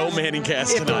Manning cast? No Manning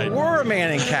cast tonight. If there were a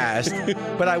Manning cast,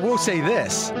 but I will say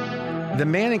this. The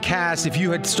Manning cast, if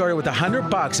you had started with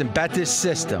 $100 and bet this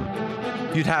system,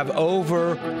 you'd have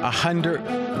over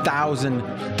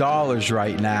 $100,000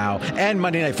 right now, and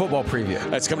Monday Night Football preview.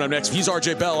 That's coming up next. He's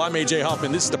RJ Bell. I'm AJ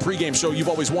Hoffman. This is the pregame show you've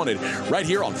always wanted, right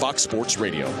here on Fox Sports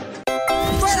Radio.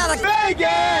 Straight out of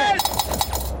Vegas!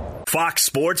 Fox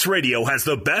Sports Radio has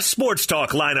the best sports talk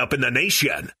lineup in the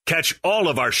nation. Catch all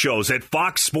of our shows at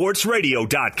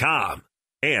foxsportsradio.com.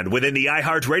 And within the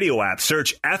iHeartRadio app,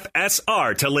 search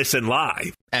FSR to listen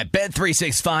live. At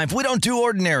Bet365, we don't do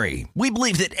ordinary. We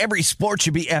believe that every sport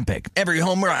should be epic. Every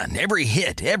home run, every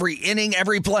hit, every inning,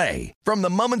 every play. From the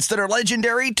moments that are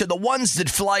legendary to the ones that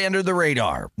fly under the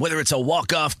radar. Whether it's a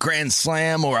walk-off grand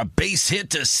slam or a base hit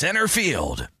to center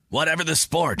field. Whatever the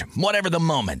sport, whatever the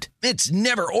moment, it's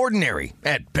never ordinary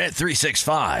at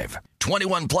Bet365.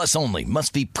 21 plus only.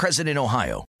 Must be present in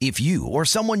Ohio. If you or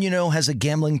someone you know has a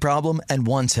gambling problem and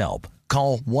wants help,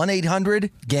 call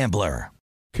 1-800-GAMBLER.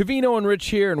 Covino and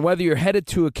Rich here, and whether you're headed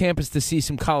to a campus to see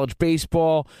some college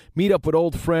baseball, meet up with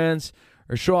old friends,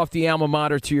 or show off the alma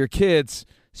mater to your kids,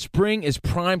 spring is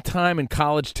prime time in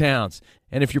college towns.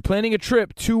 And if you're planning a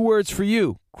trip, 2 words for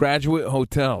you: Graduate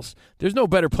Hotels. There's no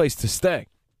better place to stay.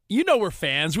 You know we're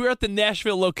fans. We were at the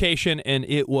Nashville location, and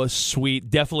it was sweet.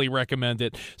 Definitely recommend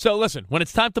it. So listen, when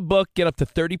it's time to book, get up to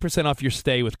 30% off your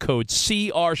stay with code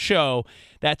CRSHOW.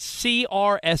 That's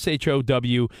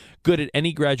CRSHOW. Good at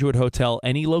any Graduate Hotel,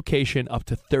 any location, up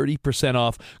to 30%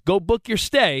 off. Go book your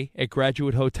stay at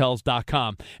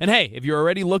graduatehotels.com. And hey, if you're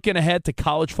already looking ahead to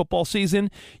college football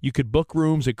season, you could book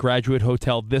rooms at Graduate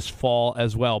Hotel this fall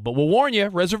as well. But we'll warn you,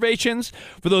 reservations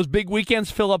for those big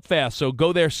weekends fill up fast, so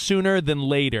go there sooner than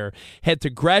later. Head to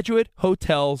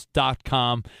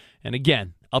graduatehotels.com. And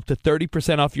again, up to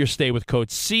 30% off your stay with code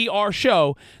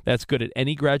CRSHOW. That's good at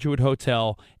any Graduate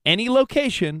Hotel, any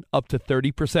location, up to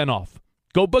 30% off.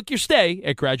 Go book your stay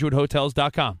at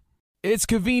graduatehotels.com. It's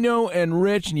Covino and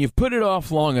Rich, and you've put it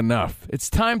off long enough. It's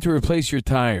time to replace your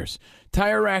tires.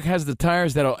 Tire Rack has the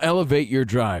tires that'll elevate your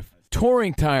drive.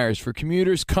 Touring tires for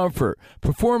commuters' comfort,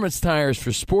 performance tires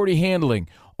for sporty handling,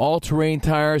 all-terrain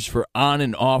tires for on-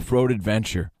 and off-road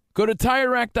adventure. Go to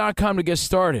TireRack.com to get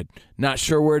started. Not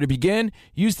sure where to begin?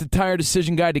 Use the Tire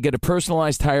Decision Guide to get a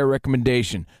personalized tire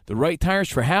recommendation. The right tires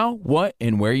for how, what,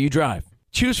 and where you drive.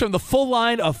 Choose from the full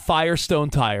line of Firestone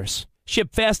tires. Ship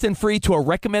fast and free to a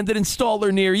recommended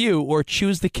installer near you, or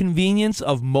choose the convenience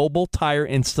of mobile tire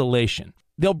installation.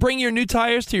 They'll bring your new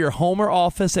tires to your home or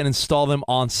office and install them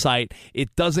on site.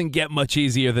 It doesn't get much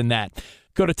easier than that.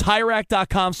 Go to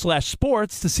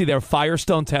TireRack.com/sports to see their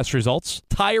Firestone test results,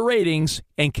 tire ratings,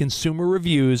 and consumer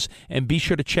reviews, and be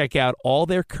sure to check out all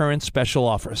their current special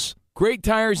offers. Great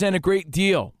tires and a great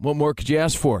deal. What more could you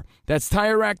ask for? That's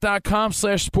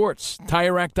TireRack.com/sports.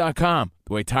 TireRack.com,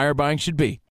 the way tire buying should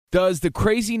be. Does the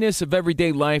craziness of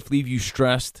everyday life leave you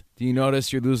stressed? Do you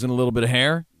notice you're losing a little bit of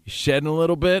hair? You're shedding a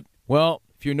little bit? Well,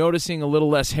 if you're noticing a little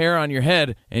less hair on your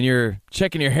head and you're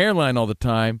checking your hairline all the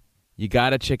time, you got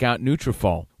to check out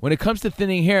Nutrafol. When it comes to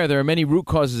thinning hair, there are many root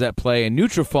causes at play, and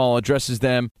Nutrafol addresses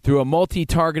them through a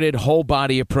multi-targeted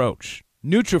whole-body approach.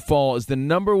 Nutrafol is the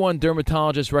 #1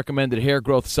 dermatologist-recommended hair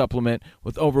growth supplement,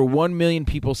 with over 1 million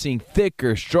people seeing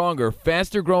thicker, stronger,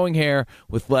 faster-growing hair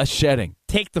with less shedding.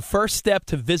 Take the first step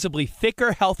to visibly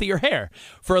thicker, healthier hair.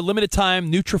 For a limited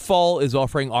time, Nutrafol is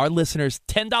offering our listeners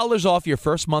 $10 off your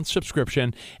first month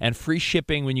subscription and free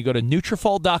shipping when you go to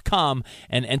Nutrafol.com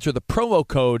and enter the promo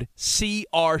code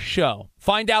CRSHOW.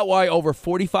 Find out why over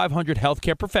 4,500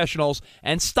 healthcare professionals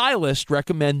and stylists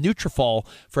recommend Nutrafol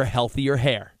for healthier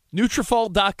hair.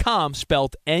 Nutrafol.com,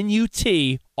 spelled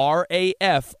Nutrafol.com,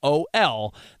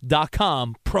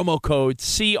 promo code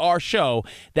CRSHOW.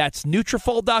 That's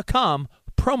Nutrafol.com,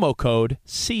 promo code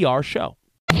CRSHOW.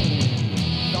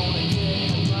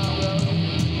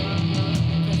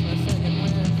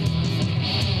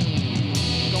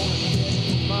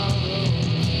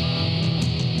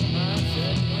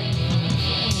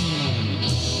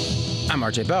 I'm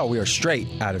RJ Bell. We are straight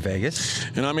out of Vegas.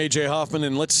 And I'm AJ Hoffman,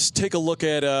 and let's take a look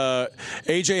at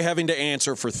AJ having to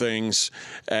answer for things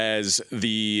as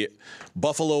the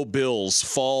Buffalo Bills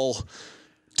fall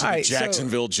to the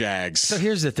Jacksonville Jags. So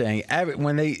here's the thing.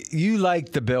 You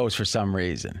like the Bills for some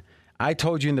reason. I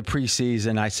told you in the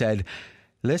preseason, I said,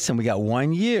 listen, we got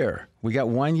 1 year. We got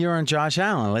 1 year on Josh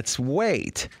Allen. Let's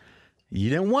wait. You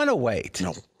didn't want to wait.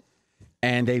 No.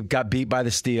 And they got beat by the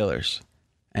Steelers.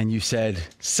 And you said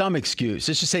some excuse.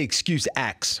 Let's just say excuse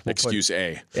X. Excuse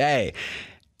A. A.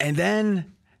 And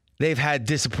then they've had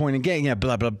disappointing games.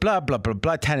 Blah, blah, blah, blah, blah,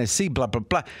 blah. Tennessee, blah, blah,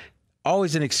 blah.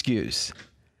 Always an excuse.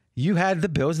 You had the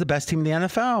Bills, the best team in the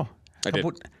NFL. I did.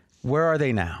 Where are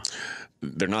they now?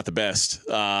 They're not the best.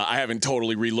 I haven't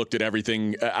totally re-looked at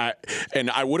everything. And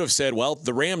I would have said, well,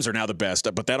 the Rams are now the best,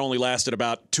 but that only lasted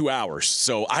about 2 hours.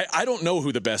 So I don't know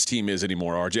who the best team is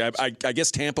anymore, RJ. I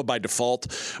guess Tampa by default,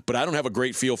 but I don't have a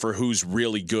great feel for who's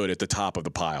really good at the top of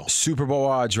the pile. Super Bowl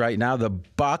odds right now, the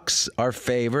Bucs are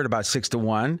favored about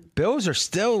 6-1. Bills are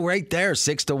still right there,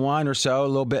 6-1 or so, a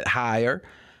little bit higher.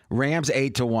 Rams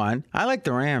 8-1. I like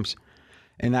the Rams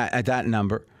at that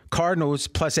number. Cardinals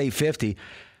plus 850.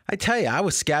 I tell you, I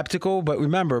was skeptical, but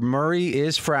remember, Murray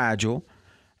is fragile.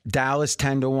 Dallas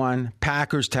 10-1,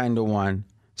 Packers 10-1,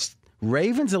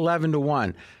 Ravens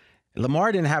 11-1.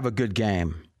 Lamar didn't have a good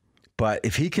game, but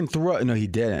if he can throw, no, he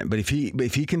didn't. But if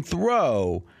he can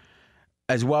throw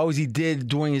as well as he did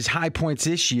during his high points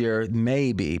this year,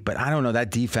 maybe. But I don't know.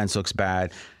 That defense looks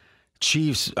bad.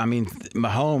 Chiefs, I mean,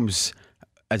 Mahomes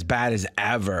as bad as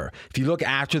ever. If you look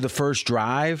after the first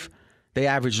drive, they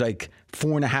averaged like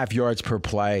 4.5 yards per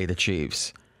play, the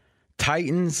Chiefs.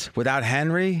 Titans without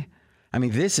Henry, I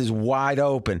mean, this is wide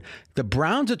open. The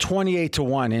Browns at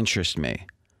 28-1 interest me.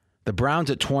 The Browns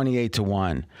at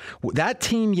 28-1. That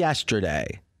team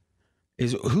yesterday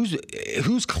is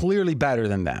who's clearly better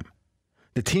than them?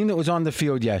 The team that was on the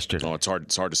field yesterday. Oh, it's hard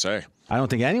to say. I don't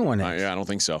think anyone is. Yeah, I don't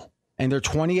think so. And they're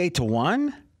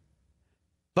 28-1?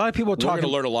 A lot of people are talking. We're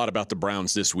going to learn a lot about the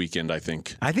Browns this weekend, I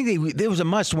think. I think it was a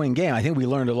must-win game. I think we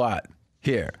learned a lot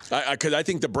here. Because I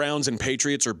think the Browns and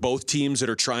Patriots are both teams that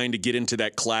are trying to get into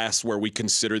that class where we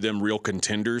consider them real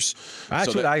contenders.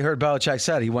 That's what I heard Belichick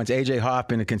said. He wants A.J.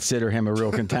 Hoffman to consider him a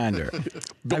real contender.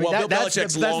 Bill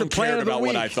Belichick's long cared about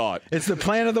what I thought. It's the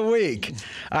plan of the week.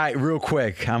 All right, real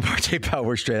quick. I'm RJ Bell.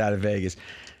 We're straight out of Vegas.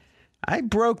 I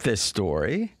broke this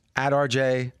story at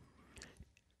RJ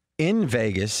in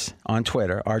Vegas on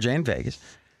Twitter, RJ in Vegas,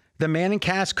 the Manning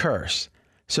cast curse.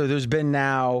 So there's been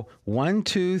now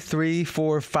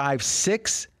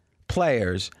 6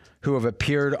 players who have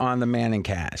appeared on the Manning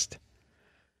cast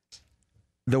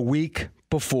the week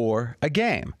before a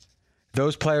game.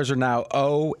 Those players are now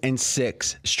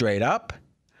 0-6 straight up,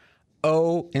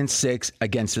 0-6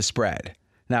 against the spread.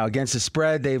 Now, against the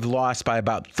spread, they've lost by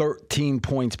about 13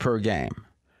 points per game.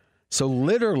 So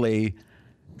literally,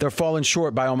 they're falling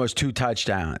short by almost 2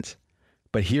 touchdowns.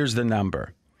 But here's the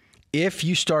number. If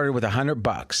you started with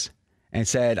 $100 and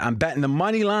said, I'm betting the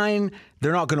money line,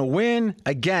 they're not going to win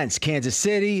against Kansas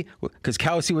City because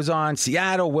Kelsey was on,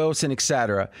 Seattle, Wilson,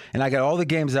 etc. And I got all the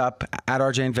games up at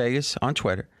RJ in Vegas on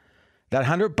Twitter. That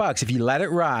 $100, if you let it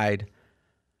ride,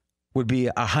 would be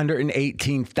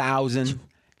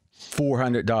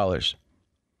 $118,400.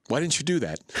 Why didn't you do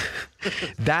that?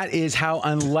 That is how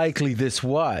unlikely this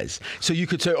was. So you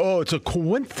could say, oh, it's a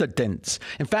coincidence.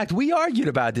 In fact, we argued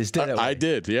about this, didn't we? I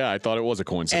did. Yeah, I thought it was a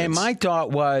coincidence. And my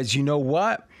thought was, you know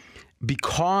what?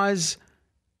 Because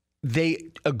they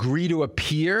agree to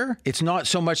appear, it's not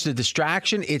so much the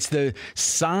distraction, it's the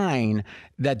sign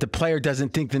that the player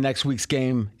doesn't think the next week's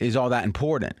game is all that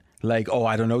important. Like, oh,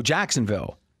 I don't know,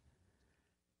 Jacksonville.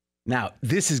 Now,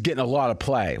 this is getting a lot of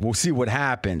play. We'll see what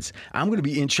happens. I'm going to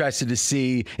be interested to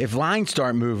see if lines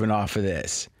start moving off of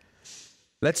this.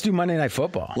 Let's do Monday Night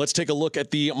Football. Let's take a look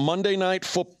at the Monday Night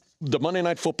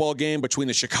Football game between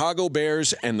the Chicago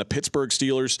Bears and the Pittsburgh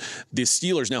Steelers. The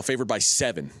Steelers now favored by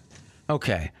 7.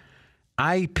 Okay.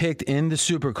 I picked in the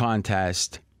Super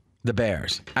Contest the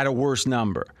Bears at a worse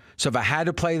number. So if I had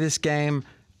to play this game,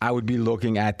 I would be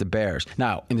looking at the Bears.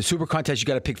 Now, in the Super Contest, you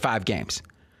got to pick 5 games.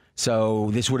 So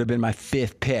this would have been my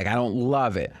 5th pick. I don't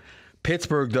love it.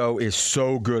 Pittsburgh, though, is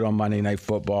so good on Monday Night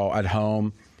Football at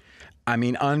home. I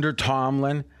mean, under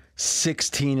Tomlin,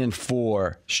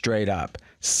 16-4 straight up.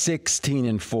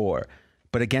 16-4.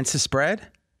 But against the spread,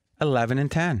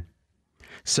 11-10.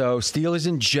 So Steelers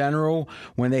in general,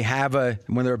 when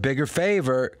they're a bigger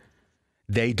favorite,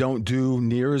 they don't do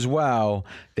near as well.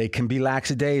 They can be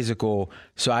lackadaisical.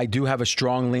 So I do have a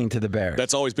strong lean to the Bears.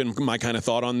 That's always been my kind of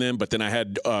thought on them. But then I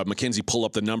had McKenzie pull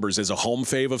up the numbers as a home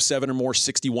fave of 7 or more,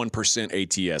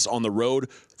 61% ATS. On the road,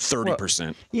 30%.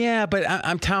 Well, yeah, but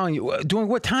I'm telling you, during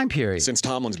what time period? Since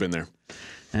Tomlin's been there.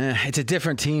 It's a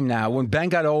different team now. When Ben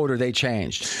got older, they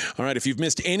changed. All right, if you've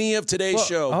missed any of today's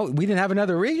show. Oh, we didn't have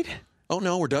another read? Oh,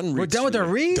 no, we're done. We're done with the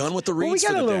reads? Done with the reads.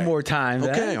 Well, we got a little more time.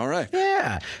 Okay, all right.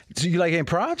 Yeah. So you like any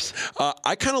props?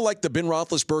 I kind of like the Ben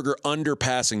Roethlisberger under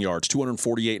passing yards,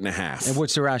 248.5. And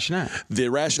what's the rationale? The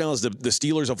rationale is the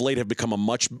Steelers of late have become a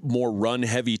much more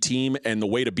run-heavy team, and the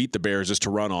way to beat the Bears is to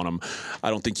run on them. I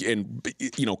don't think, and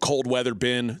cold weather,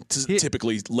 Ben,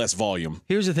 typically less volume.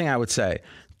 Here's the thing I would say.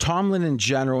 Tomlin in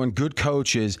general and good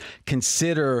coaches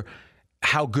consider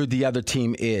how good the other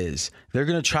team is. They're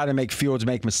going to try to make Fields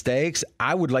make mistakes.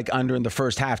 I would like under in the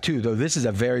first half, too, though this is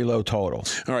a very low total.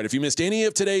 All right, if you missed any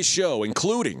of today's show,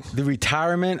 including the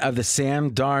retirement of the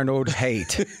Sam Darnold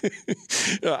hate.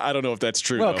 I don't know if that's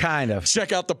true. Well, though. kind of.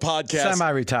 Check out the podcast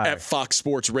Semi-retired. at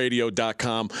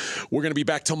foxsportsradio.com. We're going to be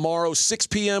back tomorrow, 6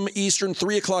 p.m. Eastern,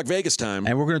 3 o'clock Vegas time.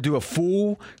 And we're going to do a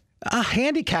full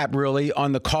handicap, really,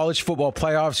 on the college football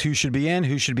playoffs. Who should be in,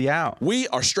 who should be out. We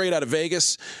are straight out of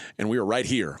Vegas, and we are right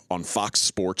here on Fox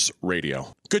Sports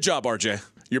Radio. Good job, RJ.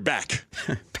 You're back.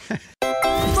 Straight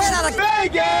out of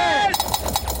Vegas!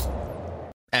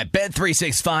 At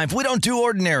Bet365, we don't do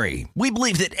ordinary. We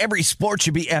believe that every sport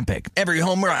should be epic. Every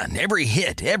home run, every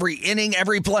hit, every inning,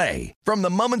 every play. From the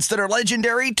moments that are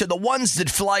legendary to the ones that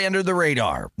fly under the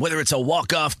radar. Whether it's a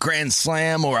walk-off grand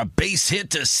slam or a base hit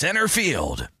to center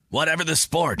field. Whatever the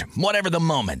sport, whatever the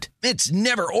moment. It's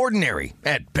never ordinary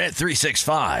at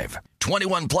Bet365.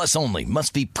 21 plus only.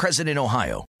 Must be present in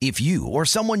Ohio. If you or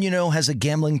someone you know has a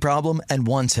gambling problem and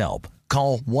wants help,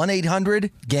 call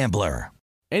 1-800-GAMBLER.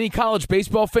 Any college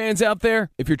baseball fans out there?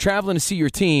 If you're traveling to see your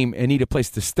team and need a place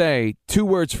to stay, 2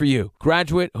 words for you: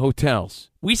 Graduate Hotels.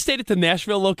 We stayed at the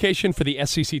Nashville location for the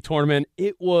SEC tournament.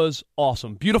 It was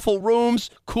awesome. Beautiful rooms,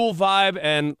 cool vibe,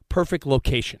 and perfect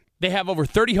location. They have over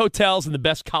 30 hotels in the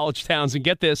best college towns, and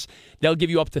get this, they'll give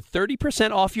you up to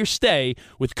 30% off your stay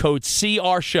with code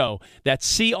CRSHOW. That's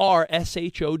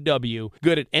CRSHOW.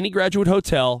 Good at any Graduate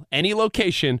Hotel, any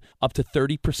location, up to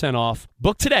 30% off.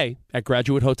 Book today at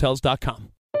graduatehotels.com.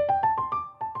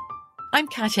 I'm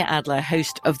Katya Adler,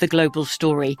 host of The Global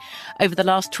Story. Over the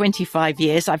last 25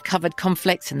 years, I've covered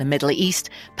conflicts in the Middle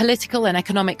East, political and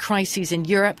economic crises in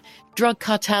Europe, drug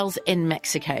cartels in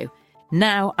Mexico.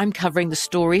 Now I'm covering the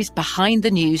stories behind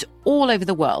the news all over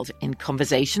the world in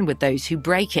conversation with those who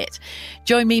break it.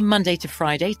 Join me Monday to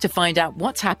Friday to find out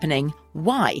what's happening,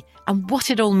 why, and what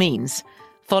it all means.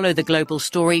 Follow The Global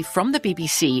Story from the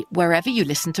BBC wherever you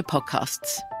listen to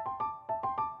podcasts.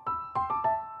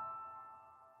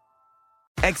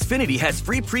 Xfinity has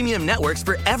free premium networks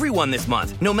for everyone this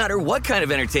month, no matter what kind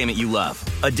of entertainment you love.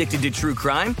 Addicted to true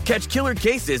crime? Catch killer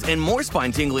cases and more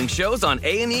spine-tingling shows on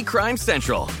A&E Crime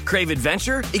Central. Crave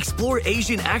adventure? Explore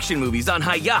Asian action movies on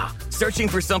Hi-Ya. Searching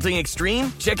for something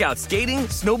extreme? Check out skating,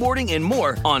 snowboarding, and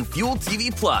more on Fuel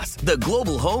TV Plus, the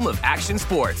global home of action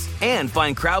sports. And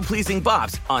find crowd-pleasing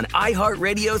bops on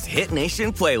iHeartRadio's Hit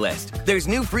Nation playlist. There's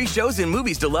new free shows and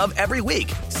movies to love every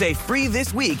week. Say free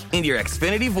this week in your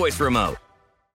Xfinity voice remote.